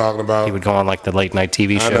know go who you're talking about. He would go on like the late night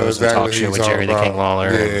TV I know shows and exactly talk who shit you're with Jerry talking the King about.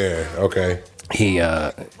 Lawler. Yeah, okay. He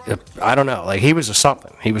I don't know, like he was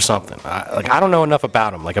something. I don't know enough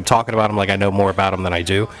about him. Like I'm talking about him like I know more about him than I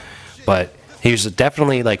do, but he was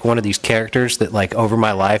definitely like one of these characters that like over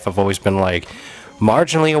my life I've always been like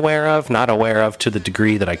marginally aware of, not aware of to the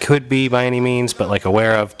degree that I could be by any means, but like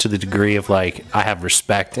aware of to the degree of like I have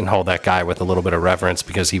respect and hold that guy with a little bit of reverence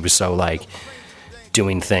because he was so like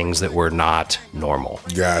doing things that were not normal.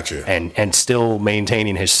 Gotcha. And still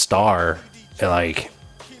maintaining his star, like,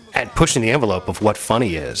 and pushing the envelope of what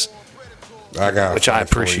funny is. Which I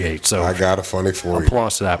appreciate. So I got a funny for you.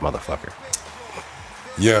 Applause to that motherfucker.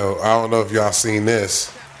 Yo, I don't know if y'all seen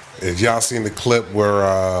this. If y'all seen the clip where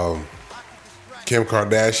Kim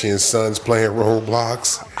Kardashian's son's playing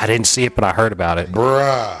Roblox, I didn't see it, but I heard about it.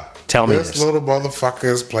 bruh. Tell me this this. little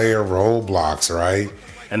motherfucker's playing Roblox, right?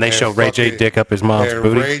 And they show Ray J fucking- dick up his mom's and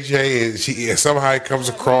booty. Ray J is somehow he comes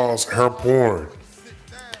across her porn.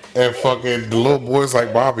 And fucking the little boy's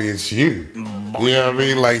like, Bobby, it's you. You know what I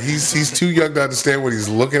mean? Like he's too young to understand what he's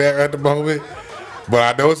looking at the moment.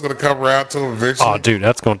 But I know it's gonna come around to him eventually. Oh, dude,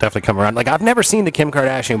 that's going to definitely come around. Like, I've never seen the Kim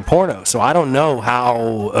Kardashian porno, so I don't know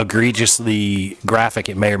how egregiously graphic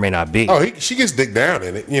it may or may not be. Oh, she gets dick down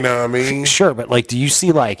in it. You know what I mean? Sure, but like, do you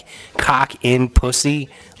see like cock in pussy,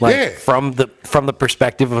 like Yeah. from the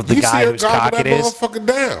perspective of the You guy see her whose cock gobbling it that is? motherfucker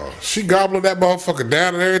down. She gobbling that motherfucker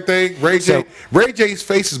down and everything. So- Ray J's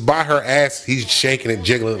face is by her ass. He's shaking it,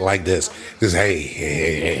 jiggling it like this. Just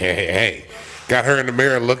hey. Got her in the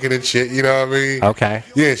mirror looking at shit. You know what I mean? Okay.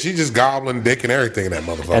 Yeah, she just gobbling dick and everything in that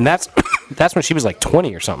motherfucker. And that's when she was like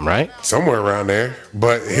 20 or something, right? Somewhere around there.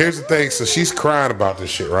 But here's the thing. So she's crying about this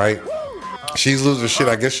shit, right? She's losing shit.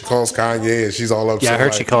 I guess she calls Kanye and she's all upset. Yeah, I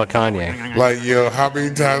heard like, she called Kanye. Like, yo, how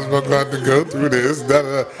many times am I going to go through this?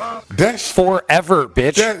 That's Forever,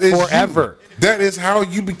 bitch. That is Forever. you. That is how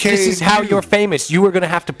you became. This is how you're famous. You are going to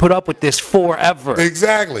have to put up with this forever.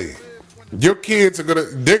 Exactly. Your kids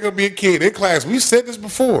they're gonna be a kid in class. We said this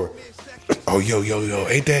before. Oh, yo,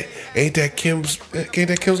 ain't that Kim's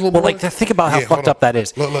little boy? Well, like, think about how Yeah, fucked hold up on. that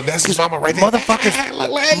is. Look, that's his mama right there.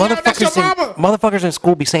 Motherfuckers in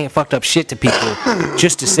school be saying fucked up shit to people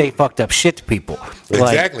just to say fucked up shit to people.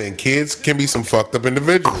 Like, Exactly, and kids can be some fucked up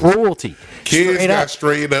individuals. cruelty. Kids Straight got up.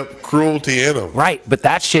 straight up cruelty in them. Right, but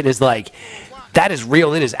that shit is like, that is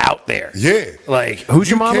real. It is out there. Yeah. Like, who's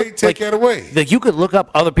your mama? Can't take that away. Like, you could look up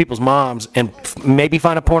other people's moms and maybe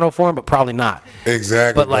find a porno for them, but probably not.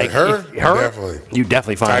 Exactly. But like, her, if definitely. you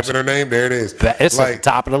definitely find Type in her name, there it is. It's at the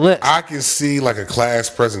top of the list. I can see like a class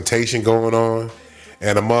presentation going on,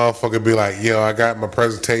 and a motherfucker be like, "Yo, I got my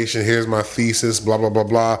presentation. Here's my thesis. Blah blah blah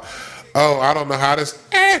blah. Oh, I don't know how this.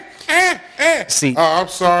 See- Oh, I'm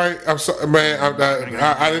sorry, man.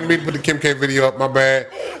 I didn't mean to put the Kim K video up. My bad.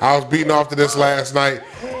 I was beating off to this last night.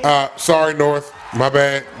 Sorry, North. My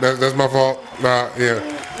bad. That's my fault.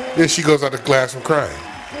 Yeah. Then she goes out to class from crying.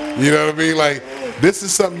 You know what I mean? Like, this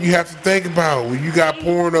is something you have to think about when you got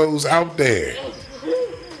pornos out there.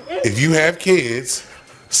 If you have kids,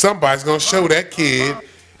 somebody's gonna show that kid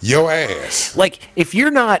your ass. Like, if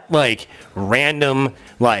you're not like random,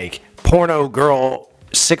 like porno girl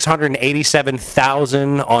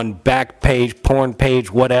 687,000 on back page, porn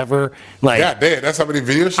page, whatever. Like, God damn, that's how many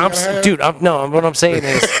videos she gotta have? dude, what I'm saying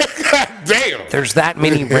is, God damn. there's that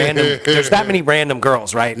many random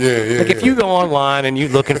girls, right? Yeah, like, if you go online and you're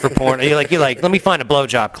looking for porn, you're like, let me find a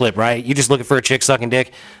blowjob clip, right? You just looking for a chick sucking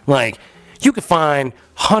dick, like. You could find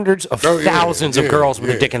hundreds of thousands of girls with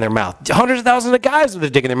a dick in their mouth. Hundreds of thousands of guys with a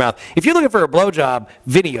dick in their mouth. If you're looking for a blowjob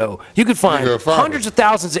video, you could find hundreds of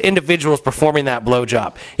thousands of individuals performing that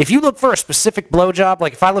blowjob. If you look for a specific blowjob,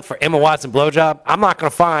 like if I look for Emma Watson blowjob, I'm not going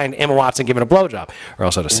to find Emma Watson giving a blowjob. Or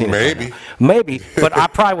else I'd have seen it. Maybe, but I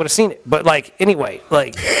probably would have seen it. But like, anyway,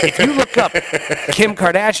 like if you look up Kim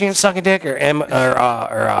Kardashian sucking dick or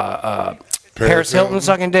Paris Hilton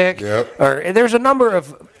sucking dick, or there's a number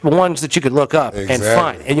of ones that you could look up and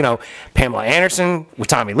find. And Pamela Anderson with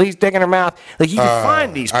Tommy Lee's dick in her mouth. Like, you can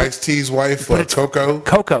find these. Ice-T's wife, Coco.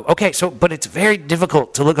 Coco. Okay, but it's very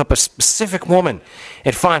difficult to look up a specific woman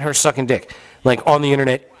and find her sucking dick, like on the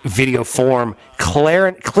internet, video form, clear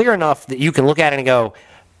enough that you can look at it and go,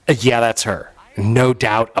 yeah, that's her. No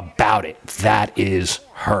doubt about it. That is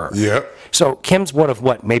her. Yep. So Kim's one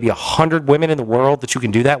of maybe 100 women in the world that you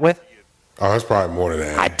can do that with? Oh, it's probably more than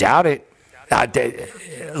that. I doubt it.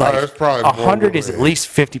 It's probably more 100 is women. at least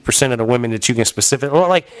 50% of the women that you can specific, or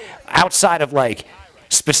like outside of like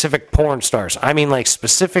specific porn stars. I mean, like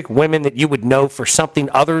specific women that you would know for something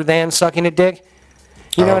other than sucking a dick.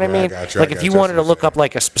 You know what I Okay, I mean? got you, Like I if got you you. wanted to That's what look up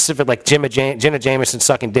like a specific like Jenna Jameson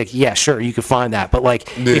sucking dick, yeah, sure, you could find that. But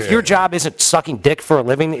like if Yeah. your job isn't sucking dick for a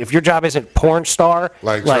living, if your job isn't porn star,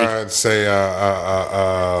 Like trying to say,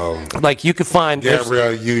 like you could find there's-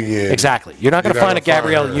 Gabrielle Union. Exactly. You're not going to You're find a not gonna find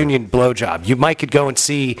Gabrielle her. Union blowjob. You might could go and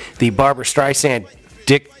see the Barbara Streisand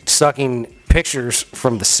dick sucking pictures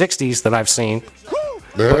from the 60s that I've seen.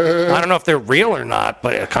 I don't know if they're real or not,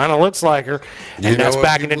 but it kind of looks like her. And You know that's what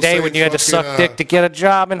back in the people day say when you had to fucking, suck dick to get a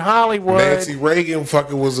job in Hollywood. Nancy Reagan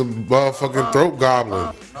fucking was a motherfucking throat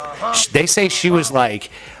goblin. They say she was like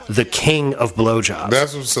the king of blowjobs.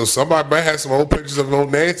 That's what, so somebody might have some old pictures of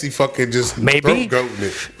old Nancy fucking just Maybe. throat goating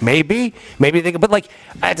it. Maybe they could, but like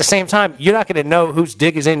at the same time, you're not going to know whose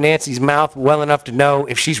dick is in Nancy's mouth well enough to know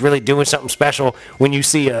if she's really doing something special when you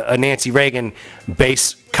see a Nancy Reagan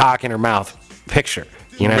base cock in her mouth picture.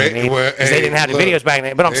 You know what I mean? Well, 'Cause they didn't have the look, videos back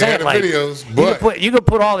then. But I'm they saying had the like videos, you could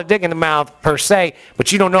put all the dick in the mouth per se,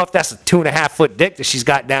 but you don't know if that's a 2.5 foot dick that she's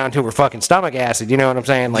got down to her fucking stomach acid. You know what I'm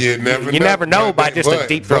saying? Like You never know by But- just a but-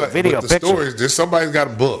 deep throat but video the picture. Stories, there's somebody's got a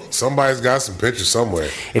book. Somebody's got some pictures somewhere.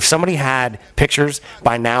 If somebody had pictures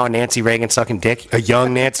by now of Nancy Reagan sucking dick, a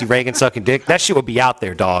young Nancy Reagan sucking dick, that shit would be out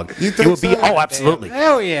there, dog. You think it would be, so? oh, absolutely.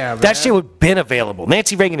 Hell yeah, man. That shit would have been available.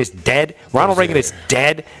 Nancy Reagan is dead. Ronald Reagan is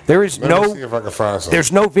dead. There is Let me no, see if I can find something.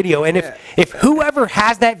 there's no video. And if whoever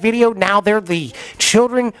has that video, now they're the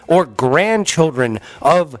children or grandchildren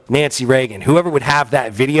of Nancy Reagan. Whoever would have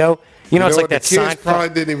that video, you know, it's like what? that The kids sign. probably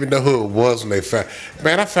didn't even know who it was when they found.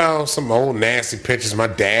 Man, I found some old nasty pictures my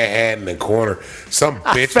dad had in the corner. Some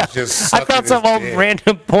bitch was just I sucking found some his old dick.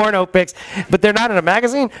 random porno pics, but they're not in a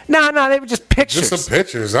magazine. No, they were just pictures. Just some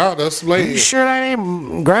pictures. I don't know. Some You lady. sure that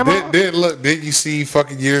ain't grandma? Did you see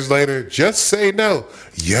fucking years later? Just say no.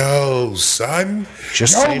 Yo, son.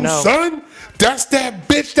 Just Yo, say no. son. That's that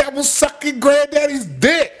bitch that was sucking granddaddy's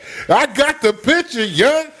dick. I got the picture,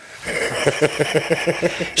 young.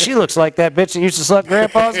 She looks like that bitch that used to suck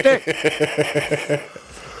grandpa's dick.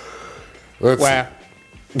 Let's Wow.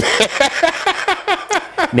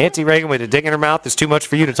 Nancy Reagan with a dick in her mouth is too much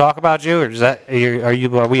for you to talk about, you, or is that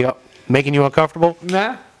are we making you uncomfortable?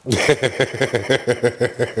 Nah.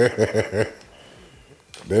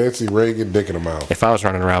 Nancy Reagan dick in her mouth. If I was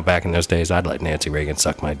running around back in those days, I'd let Nancy Reagan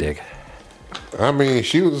suck my dick. I mean,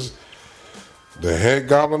 she was the head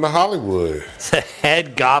goblin of Hollywood. The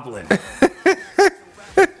head goblin.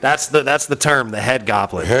 That's the term, the head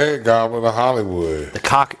goblin. Head goblin of Hollywood. The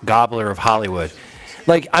cock gobbler of Hollywood.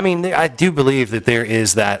 Like, I mean, I do believe that there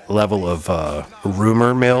is that level of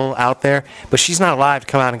rumor mill out there, but she's not alive to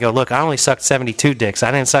come out and go, look, I only sucked 72 dicks. I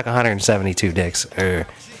didn't suck 172 dicks,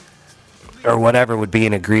 or whatever would be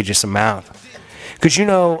an egregious amount. Because, you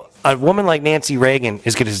know, a woman like Nancy Reagan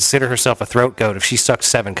is going to consider herself a throat goat if she sucked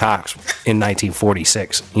 7 cocks in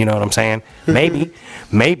 1946. You know what I'm saying? Maybe.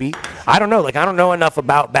 I don't know. Like, I don't know enough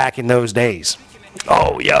about back in those days.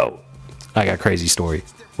 Oh, yo. I got a crazy story.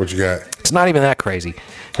 What you got? It's not even that crazy.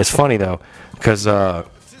 It's funny, though, because,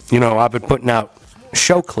 you know, I've been putting out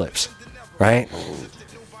show clips, right?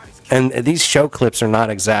 And these show clips are not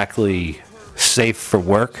exactly safe for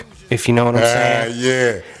work, if you know what I'm saying.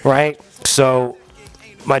 Yeah. Right? So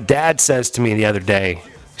my dad says to me the other day,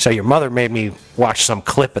 so your mother made me watch some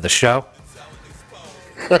clip of the show?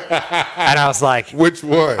 And I was like, Which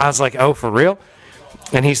one? I was like, oh, for real?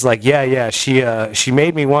 And he's like, yeah, she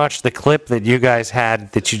made me watch the clip that you guys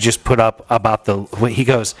had that you just put up about the, he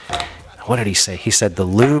goes, what did he say? He said the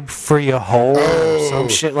lube for your hole or some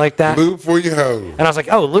shit like that. Lube for your hoe. And I was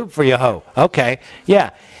like, oh, lube for your hoe. Okay, yeah.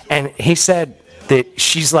 And he said that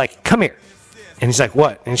she's like, come here. And he's like,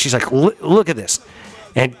 what? And she's like, look at this.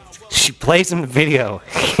 And she plays him the video,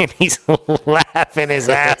 and he's laughing his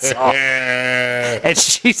ass off. And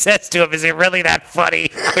she says to him, is it really that funny?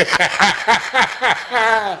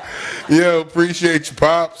 Yo, appreciate you,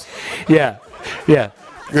 Pops. Yeah.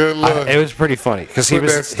 Good luck. It was pretty funny because he Put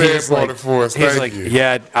was, that stamp on like, it for us. he was Thank like, you.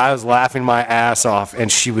 yeah, I was laughing my ass off, and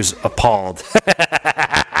she was appalled.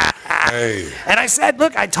 Hey. And I said,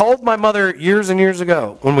 look, I told my mother years and years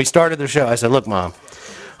ago when we started the show, I said, look, Mom,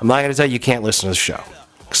 I'm not going to tell you can't listen to the show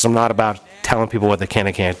because I'm not about telling people what they can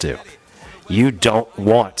and can't do. You don't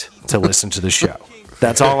want to listen to the show.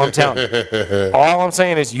 That's all I'm telling you. All I'm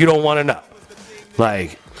saying is you don't want to know.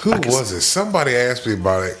 Like, Who was it? Somebody asked me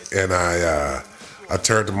about it, and I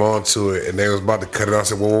turned them on to it, and they was about to cut it off. I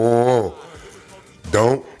said, whoa.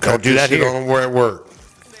 Don't cut do this that shit here. on where at work.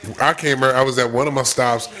 I came here, I was at one of my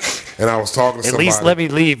stops, And I was talking to At somebody. least let me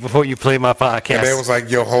leave before you play my podcast. And they was like,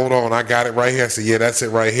 yo, hold on, I got it right here. I said, yeah, that's it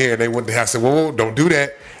right here. And they went to, I said, whoa, don't do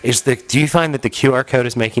that. Do you find that the QR code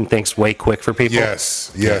is making things way quick for people?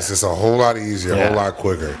 Yes, it's a whole lot easier, a whole lot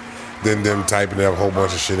quicker than them typing up a whole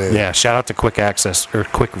bunch of shit in. Yeah, shout out to quick access or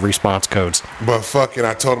quick response codes. But fucking,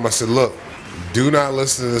 I told him, I said, look, do not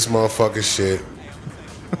listen to this motherfucking shit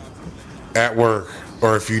at work.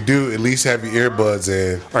 Or if you do, at least have your earbuds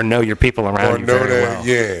in. Or know your people around you very well.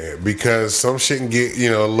 Yeah, because some shit can get,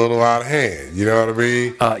 a little out of hand. You know what I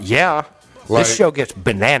mean? Yeah. Like, this show gets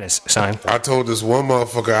bananas, son. I told this one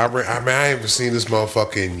motherfucker, I haven't seen this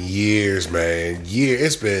motherfucker in years, man.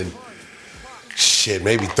 It's been,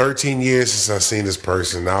 maybe 13 years since I seen this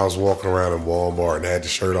person. I was walking around in Walmart and had the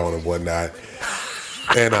shirt on and whatnot.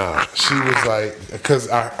 And she was like, because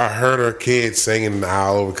I heard her kid singing in the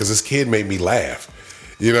aisle over, because this kid made me laugh.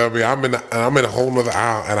 You know what I mean? I'm in a whole nother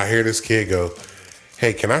aisle, and I hear this kid go,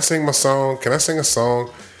 hey, can I sing my song? Can I sing a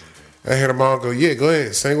song? I hear the mom go, yeah, go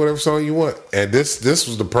ahead, sing whatever song you want. And this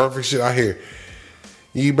was the perfect shit I hear.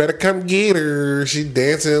 You better come get her. She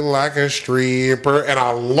dancing like a stripper. And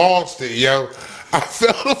I lost it, yo. I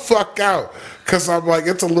fell the fuck out. Because I'm like,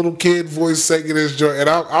 it's a little kid voice singing this joint. And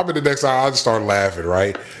I'm in the next aisle. I just start laughing,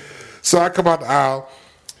 right? So I come out the aisle.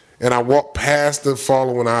 And I walk past the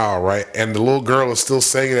following aisle, right? And the little girl is still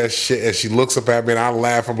singing that shit. And she looks up at me and I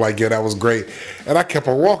laugh. I'm like, yeah, that was great. And I kept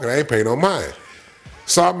on walking. I ain't paying no mind.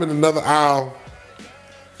 So I'm in another aisle,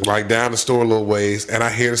 like down the store a little ways. And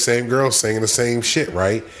I hear the same girl singing the same shit,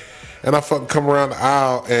 right? And I fucking come around the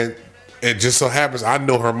aisle. And it just so happens I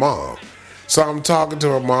know her mom. So I'm talking to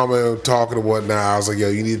her mama and talking to whatnot. I was like, yo,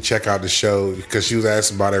 you need to check out the show. Because she was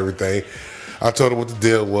asking about everything. I told her what the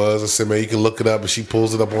deal was. I said, man, you can look it up. And she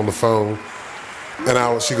pulls it up on the phone.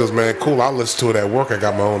 And she goes, man, cool. I'll listen to it at work. I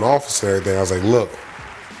got my own office and everything. I was like, look.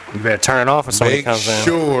 You better turn it off when somebody comes in. Make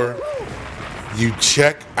sure you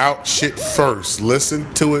check out shit first.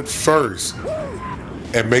 Listen to it first.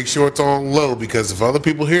 And make sure it's on low. Because if other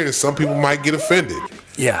people hear this, some people might get offended.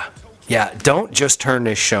 Yeah. Yeah, don't just turn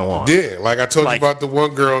this show on. Yeah, like I told you about the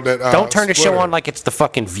one girl that... don't turn the show on like it's the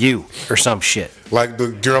fucking View or some shit. Like the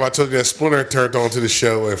girl I told you that Splinter turned on to the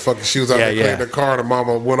show and fucking she was out there cleaning the car and the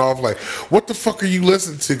mama went off like, what the fuck are you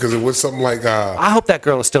listening to? Because it was something like... I hope that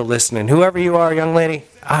girl is still listening. Whoever you are, young lady,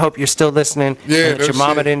 I hope you're still listening. Yeah, and that your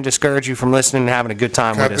mama didn't discourage you from listening and having a good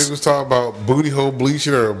time with us. I think it was talking about booty hole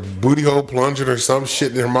bleaching or booty hole plunging or some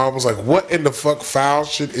shit. And her mom was like, what in the fuck foul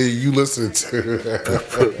shit are you listening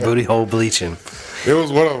to? Booty hole bleaching. It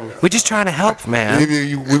was one of them. We're just trying to help, man.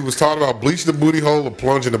 We was talking about bleaching the booty hole or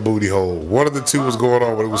plunging the booty hole. One of the two was going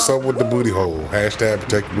on, but it was something with the booty hole. Hashtag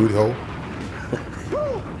protect the booty hole.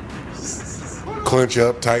 Clench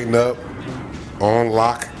up, tighten up, on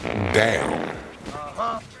lock, down.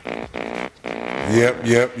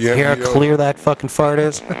 Yep. Hear how clear that fucking fart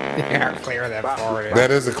is? Yeah, clear that fart is.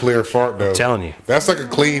 That is a clear fart, though. I'm telling you. That's like a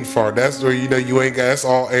clean fart. That's where you ain't got. That's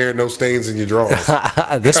all air, no stains in your drawers.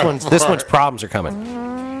 This one's problems are coming.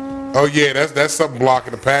 Oh yeah, that's something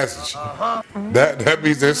blocking the passage. That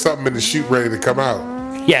means there's something in the chute ready to come out.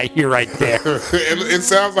 Yeah, you're right there. It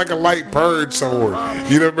sounds like a light purge somewhere.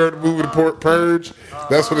 You never heard the movie The Purge?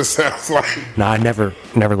 That's what it sounds like. No, I never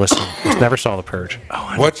listened. Never saw The Purge.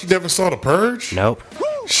 Oh, What, you never saw The Purge? Nope.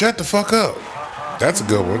 Shut the fuck up. That's a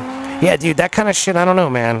good one. Yeah, dude, that kind of shit, I don't know,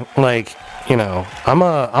 man. Like, I'm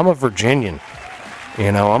a Virginian.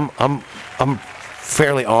 I'm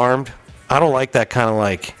fairly armed. I don't like that kind of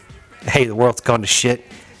like, hey, the world's gone to shit.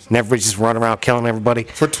 And everybody's just running around killing everybody.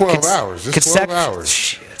 For 12 hours. Just 12 hours.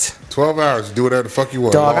 Shit. 12 hours. Do whatever the fuck you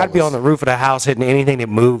want. Dog, I'd be on the roof of the house hitting anything that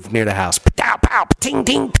moved near the house. Pow, pow, ting,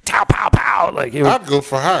 ting, pow, pow, pow. Like, I'd go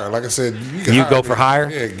for hire. Like I said, you go for hire?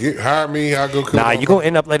 Yeah, hire me. I'll go kill Nah, you gonna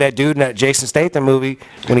end up like that dude in that Jason Statham movie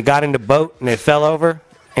when he got in the boat and it fell over.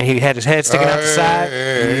 And he had his head sticking out the side.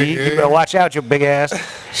 You better watch out, your big ass.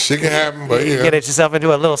 Shit can happen, but you get yourself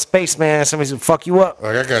into a little space, man. Somebody's gonna fuck you up.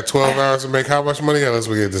 Like I got 12 hours to make how much money? Unless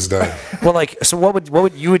we get this done. Well, like, so what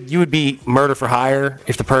would you would be murder for hire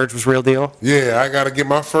if the purge was real deal? Yeah, I gotta get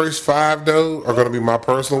my first 5 though. Are gonna be my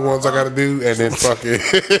personal ones I gotta do, and then fuck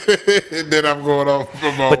it. And then I'm going off.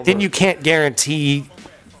 But then you can't guarantee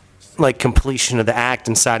like completion of the act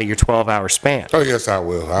inside of your 12-hour span. Oh yes, I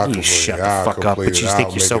will. You shut the fuck up, but you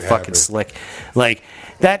think you're so fucking slick. Like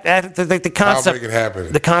the concept. I'll make it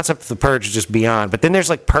happen. The concept of the purge is just beyond. But then there's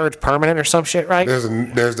like purge permanent or some shit, right? There's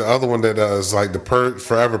the other one that does like the purge,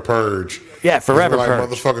 forever purge. Yeah, forever like purge.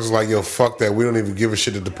 Motherfuckers are like, yo, fuck that. We don't even give a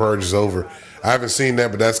shit that the purge is over. I haven't seen that,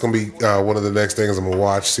 but that's gonna be one of the next things I'm gonna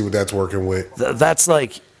watch. See what that's working with. That's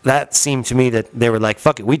like that seemed to me that they were like,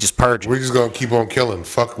 fuck it, we just purge it. We're just gonna keep on killing.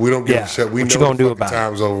 Fuck, we don't give Yeah. a shit. We What know you gonna the do fucking about it?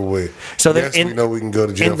 time's over with. So Yes, we know we can go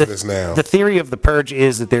to jail for this now. The theory of the purge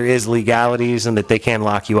is that there is legalities and that they can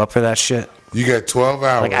lock you up for that shit. You got 12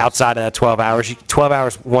 hours. Like outside of that 12 hours, 12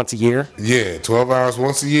 hours once a year. Yeah, 12 hours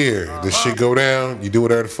once a year. This shit go down. You do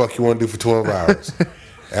whatever the fuck you want to do for 12 hours.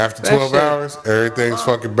 After 12 hours, everything's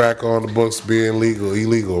fucking back on the books being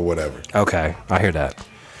illegal or whatever. Okay, I hear that.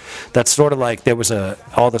 That's sort of like there was a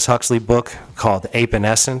Aldous Huxley book called Ape in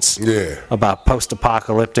Essence. Yeah. About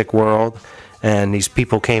post-apocalyptic world. And these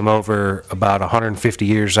people came over about 150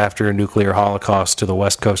 years after a nuclear holocaust to the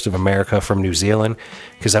west coast of America from New Zealand,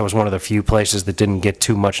 because that was one of the few places that didn't get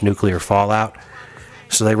too much nuclear fallout.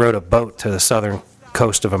 So they rode a boat to the southern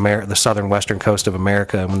coast of America, the southern western coast of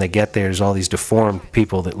America, and when they get there, there's all these deformed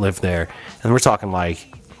people that live there. And we're talking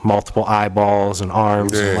like multiple eyeballs and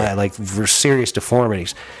arms, and like serious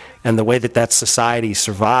deformities. And the way that society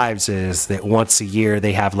survives is that once a year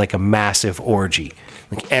they have like a massive orgy.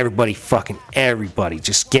 Like everybody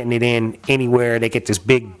just getting it in anywhere. They get this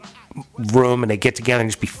big room and they get together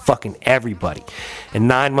and just be fucking everybody. And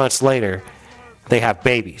 9 months later, they have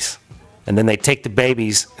babies. And then they take the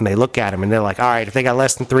babies and they look at them and they're like, all right, if they got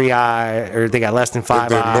less than 3 eyes, or they got less than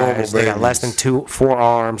 5 eyes, they got less than 4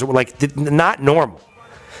 arms, like not normal.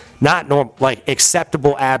 Not normal, like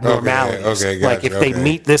acceptable abnormalities. Okay, like if they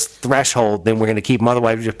meet this threshold, then we're going to keep them.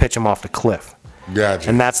 Otherwise, we just pitch them off the cliff. Gotcha.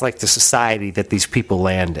 And that's like the society that these people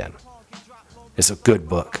land in. It's a good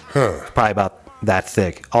book. It's probably about that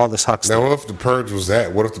thick. Aldous Huxley. Now, what if the purge was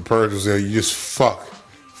that? What if the purge was there? You just fuck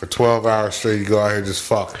for 12 hours straight. You go out here and just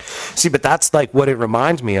fuck. See, but that's like what it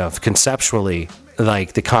reminds me of conceptually.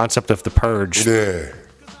 Like the concept of the purge. Yeah.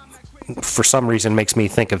 For some reason makes me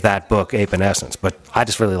think of that book, Ape in Essence. But I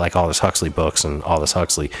just really like Aldous Huxley books and Aldous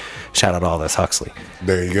Huxley. Shout out Aldous Huxley.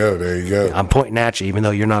 There you go. I'm pointing at you, even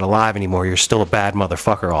though you're not alive anymore. You're still a bad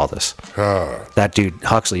motherfucker, Aldous. That dude,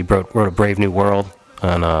 Huxley, wrote A Brave New World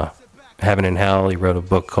on Heaven and Hell. He wrote a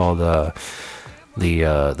book called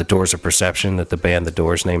The Doors of Perception that the band The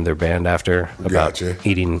Doors named their band after, about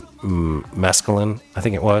eating mescaline, I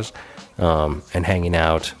think it was, and hanging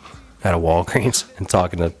out at a Walgreens and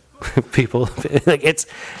talking to people. Like it's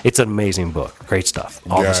an amazing book. Great stuff.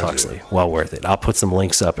 Aldous Huxley. Well worth it. I'll put some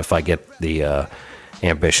links up if I get the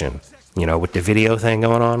ambition. You know, with the video thing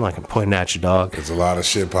going on, like I'm pointing at you, dog. There's a lot of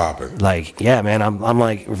shit popping. Like, yeah, man, I'm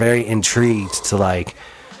like very intrigued to like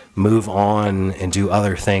move on and do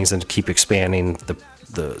other things and keep expanding the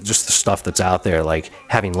just the stuff that's out there, like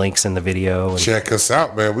having links in the video. And check us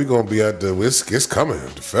out, man. We're gonna be at it's coming.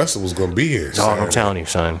 The festival's gonna be here. Dog, I'm telling you,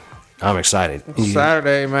 son. I'm excited.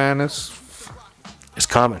 Saturday, man. It's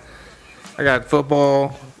coming. I got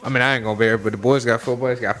football. I mean, I ain't gonna be there, but the boys got football.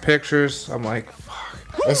 They got pictures. I'm like, fuck.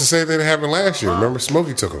 That's the same thing that happened last year. Remember,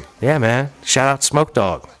 Smokey took him. Yeah, man. Shout out Smoke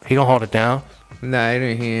Dog. He gonna hold it down. Nah, he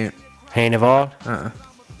ain't. He ain't involved? Oh,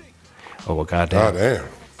 well, goddamn. Oh, damn.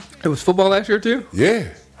 It was football last year, too? Yeah.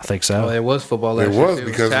 I think so. Well, it was football last year. It was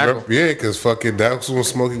because fucking that was when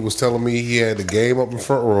Smokey was telling me he had the game up in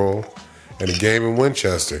front row and the game in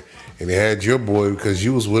Winchester. And they had your boy because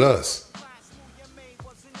you was with us.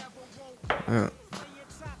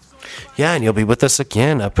 Yeah, and you'll be with us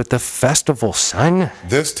again up at the festival, son.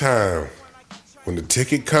 This time, when the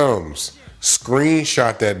ticket comes,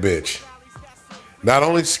 screenshot that bitch. Not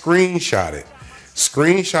only screenshot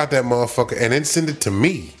that motherfucker and then send it to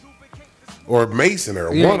me. Or Mason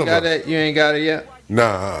or You one of them. You ain't got it yet?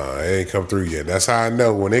 Nah, it ain't come through yet. That's how I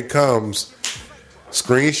know. When it comes,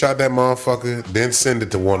 screenshot that motherfucker, then send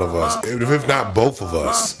it to one of us. If not both of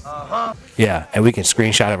us. Yeah, and we can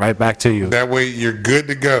screenshot it right back to you. That way you're good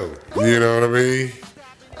to go. You know what I mean?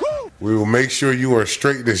 We will make sure you are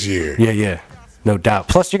straight this year. Yeah. No doubt.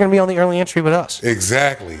 Plus, you're going to be on the early entry with us.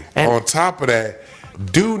 Exactly. And on top of that,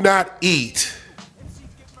 do not eat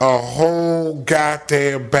a whole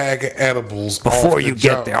goddamn bag of edibles before you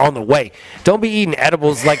get there, on the way. Don't be eating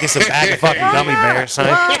edibles like it's a bag of fucking gummy bears, son.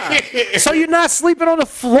 So you're not sleeping on the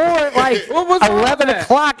floor at like 11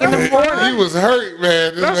 o'clock in the morning. He was hurt,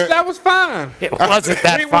 man. That was fine. It wasn't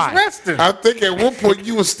that fine. He was resting. I think at one point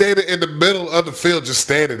you were standing in the middle of the field, just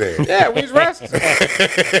standing there. Yeah, we was resting.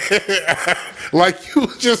 Like you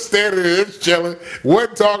was just standing there, just chilling,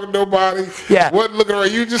 wasn't talking to nobody. Yeah, wasn't looking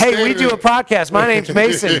around. You just. Hey, we do a podcast. My name's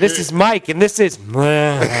Mason. This is Mike, and this is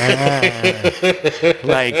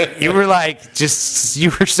like you were like just you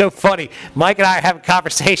were so funny. Mike and I are having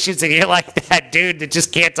conversations, and you're like that dude that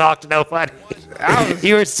just can't talk to nobody.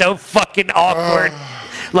 You were so fucking awkward.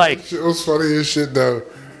 Like it was funny as shit though.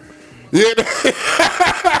 Yeah.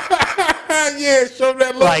 Yeah, show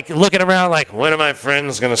that look. Like looking around, like when are my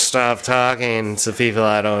friends gonna stop talking to people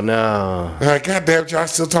I don't know? Like, goddamn, y'all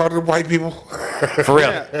still talking to white people? For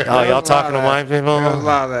real? Oh, y'all talking to white people? There was a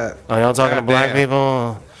lot of that. Oh, y'all talking to black Goddamn.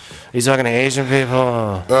 people? You talking to Asian people?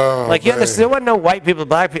 Oh, Like, yeah, man. there wasn't no white people,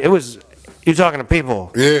 black people. It was you talking to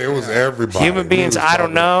people, Yeah, it was everybody. human We beings. was I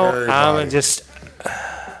don't talking to know. I'm everybody. just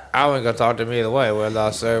I wasn't gonna talk to him either way, whether I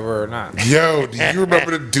was sober or not. Yo, do you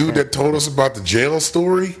remember the dude that told us about the jail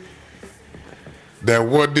story? That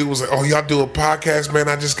one dude was like, "Oh, y'all do a podcast, man?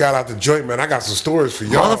 I just got out the joint, man. I got some stories for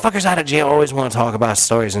y'all." motherfuckers out of jail always want to talk about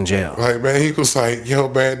stories in jail. Like, man, he was like, "Yo,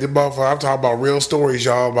 man, this motherfucker, I'm talking about real stories,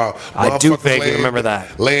 y'all. About I do motherfuckers vaguely remember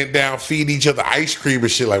that. laying down, feeding each other ice cream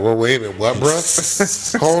and shit. Like, well, wait a minute, what,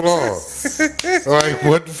 bruh? Hold on. Like,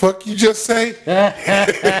 what the fuck you just say? He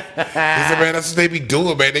said, man, that's what they be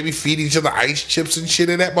doing, man. They be feeding each other ice chips and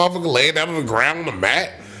shit in that motherfucker, laying down on the ground on the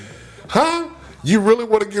mat. Huh? You really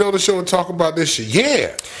want to get on the show and talk about this shit?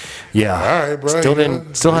 Yeah. Yeah. All right, bro. Still Yeah.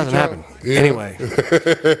 didn't. Still hasn't Good happened. job. Yeah. Anyway,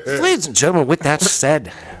 ladies and gentlemen, with that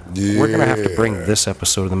said, we're gonna have to bring Yeah. this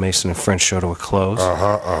episode of the Mason and French Show to a close.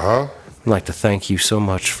 Uh-huh. I'd like to thank you so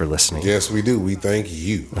much for listening. Yes, we do. We thank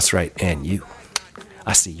you. That's right, and you.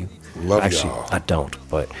 I see you. Love Actually, y'all. I don't,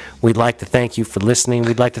 but we'd like to thank you for listening.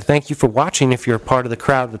 We'd like to thank you for watching if you're a part of the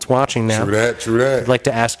crowd that's watching now. True that. I'd like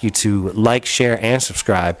to ask you to like, share, and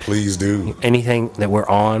subscribe. Please do. Anything that we're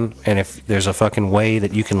on, and if there's a fucking way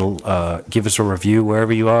that you can give us a review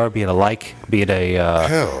wherever you are, be it a like, be it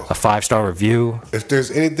Hell. a 5-star review. If there's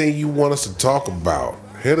anything you want us to talk about,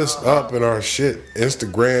 hit us up in our shit.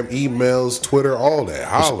 Instagram, emails, Twitter, all that.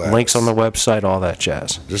 Holla at Links us. on the website, all that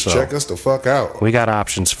jazz. Just So, check us the fuck out. We got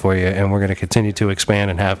options for you, and we're going to continue to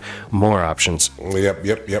expand and have more options.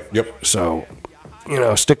 Yep. So,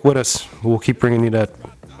 stick with us. We'll keep bringing you that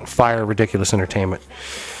fire, ridiculous entertainment.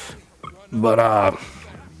 But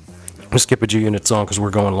we'll skip a G-Unit song because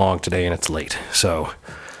we're going long today and it's late. So,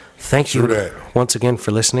 thank you True that. once again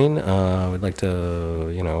for listening. We'd like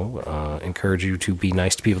to, encourage you to be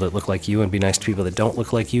nice to people that look like you and be nice to people that don't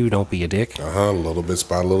look like you. Don't be a dick. Little bit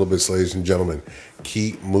by little bit, ladies and gentlemen.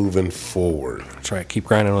 Keep moving forward. That's right. Keep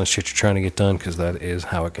grinding on the shit you're trying to get done because that is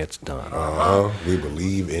how it gets done. We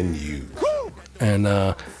believe in you. And,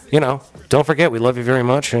 don't forget, we love you very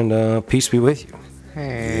much and peace be with you.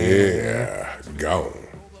 Yeah. Gone.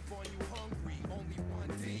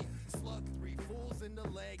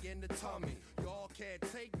 Y'all can't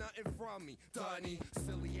take nothing from me. Dunny,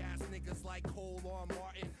 silly ass niggas like Cole or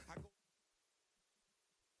Martin.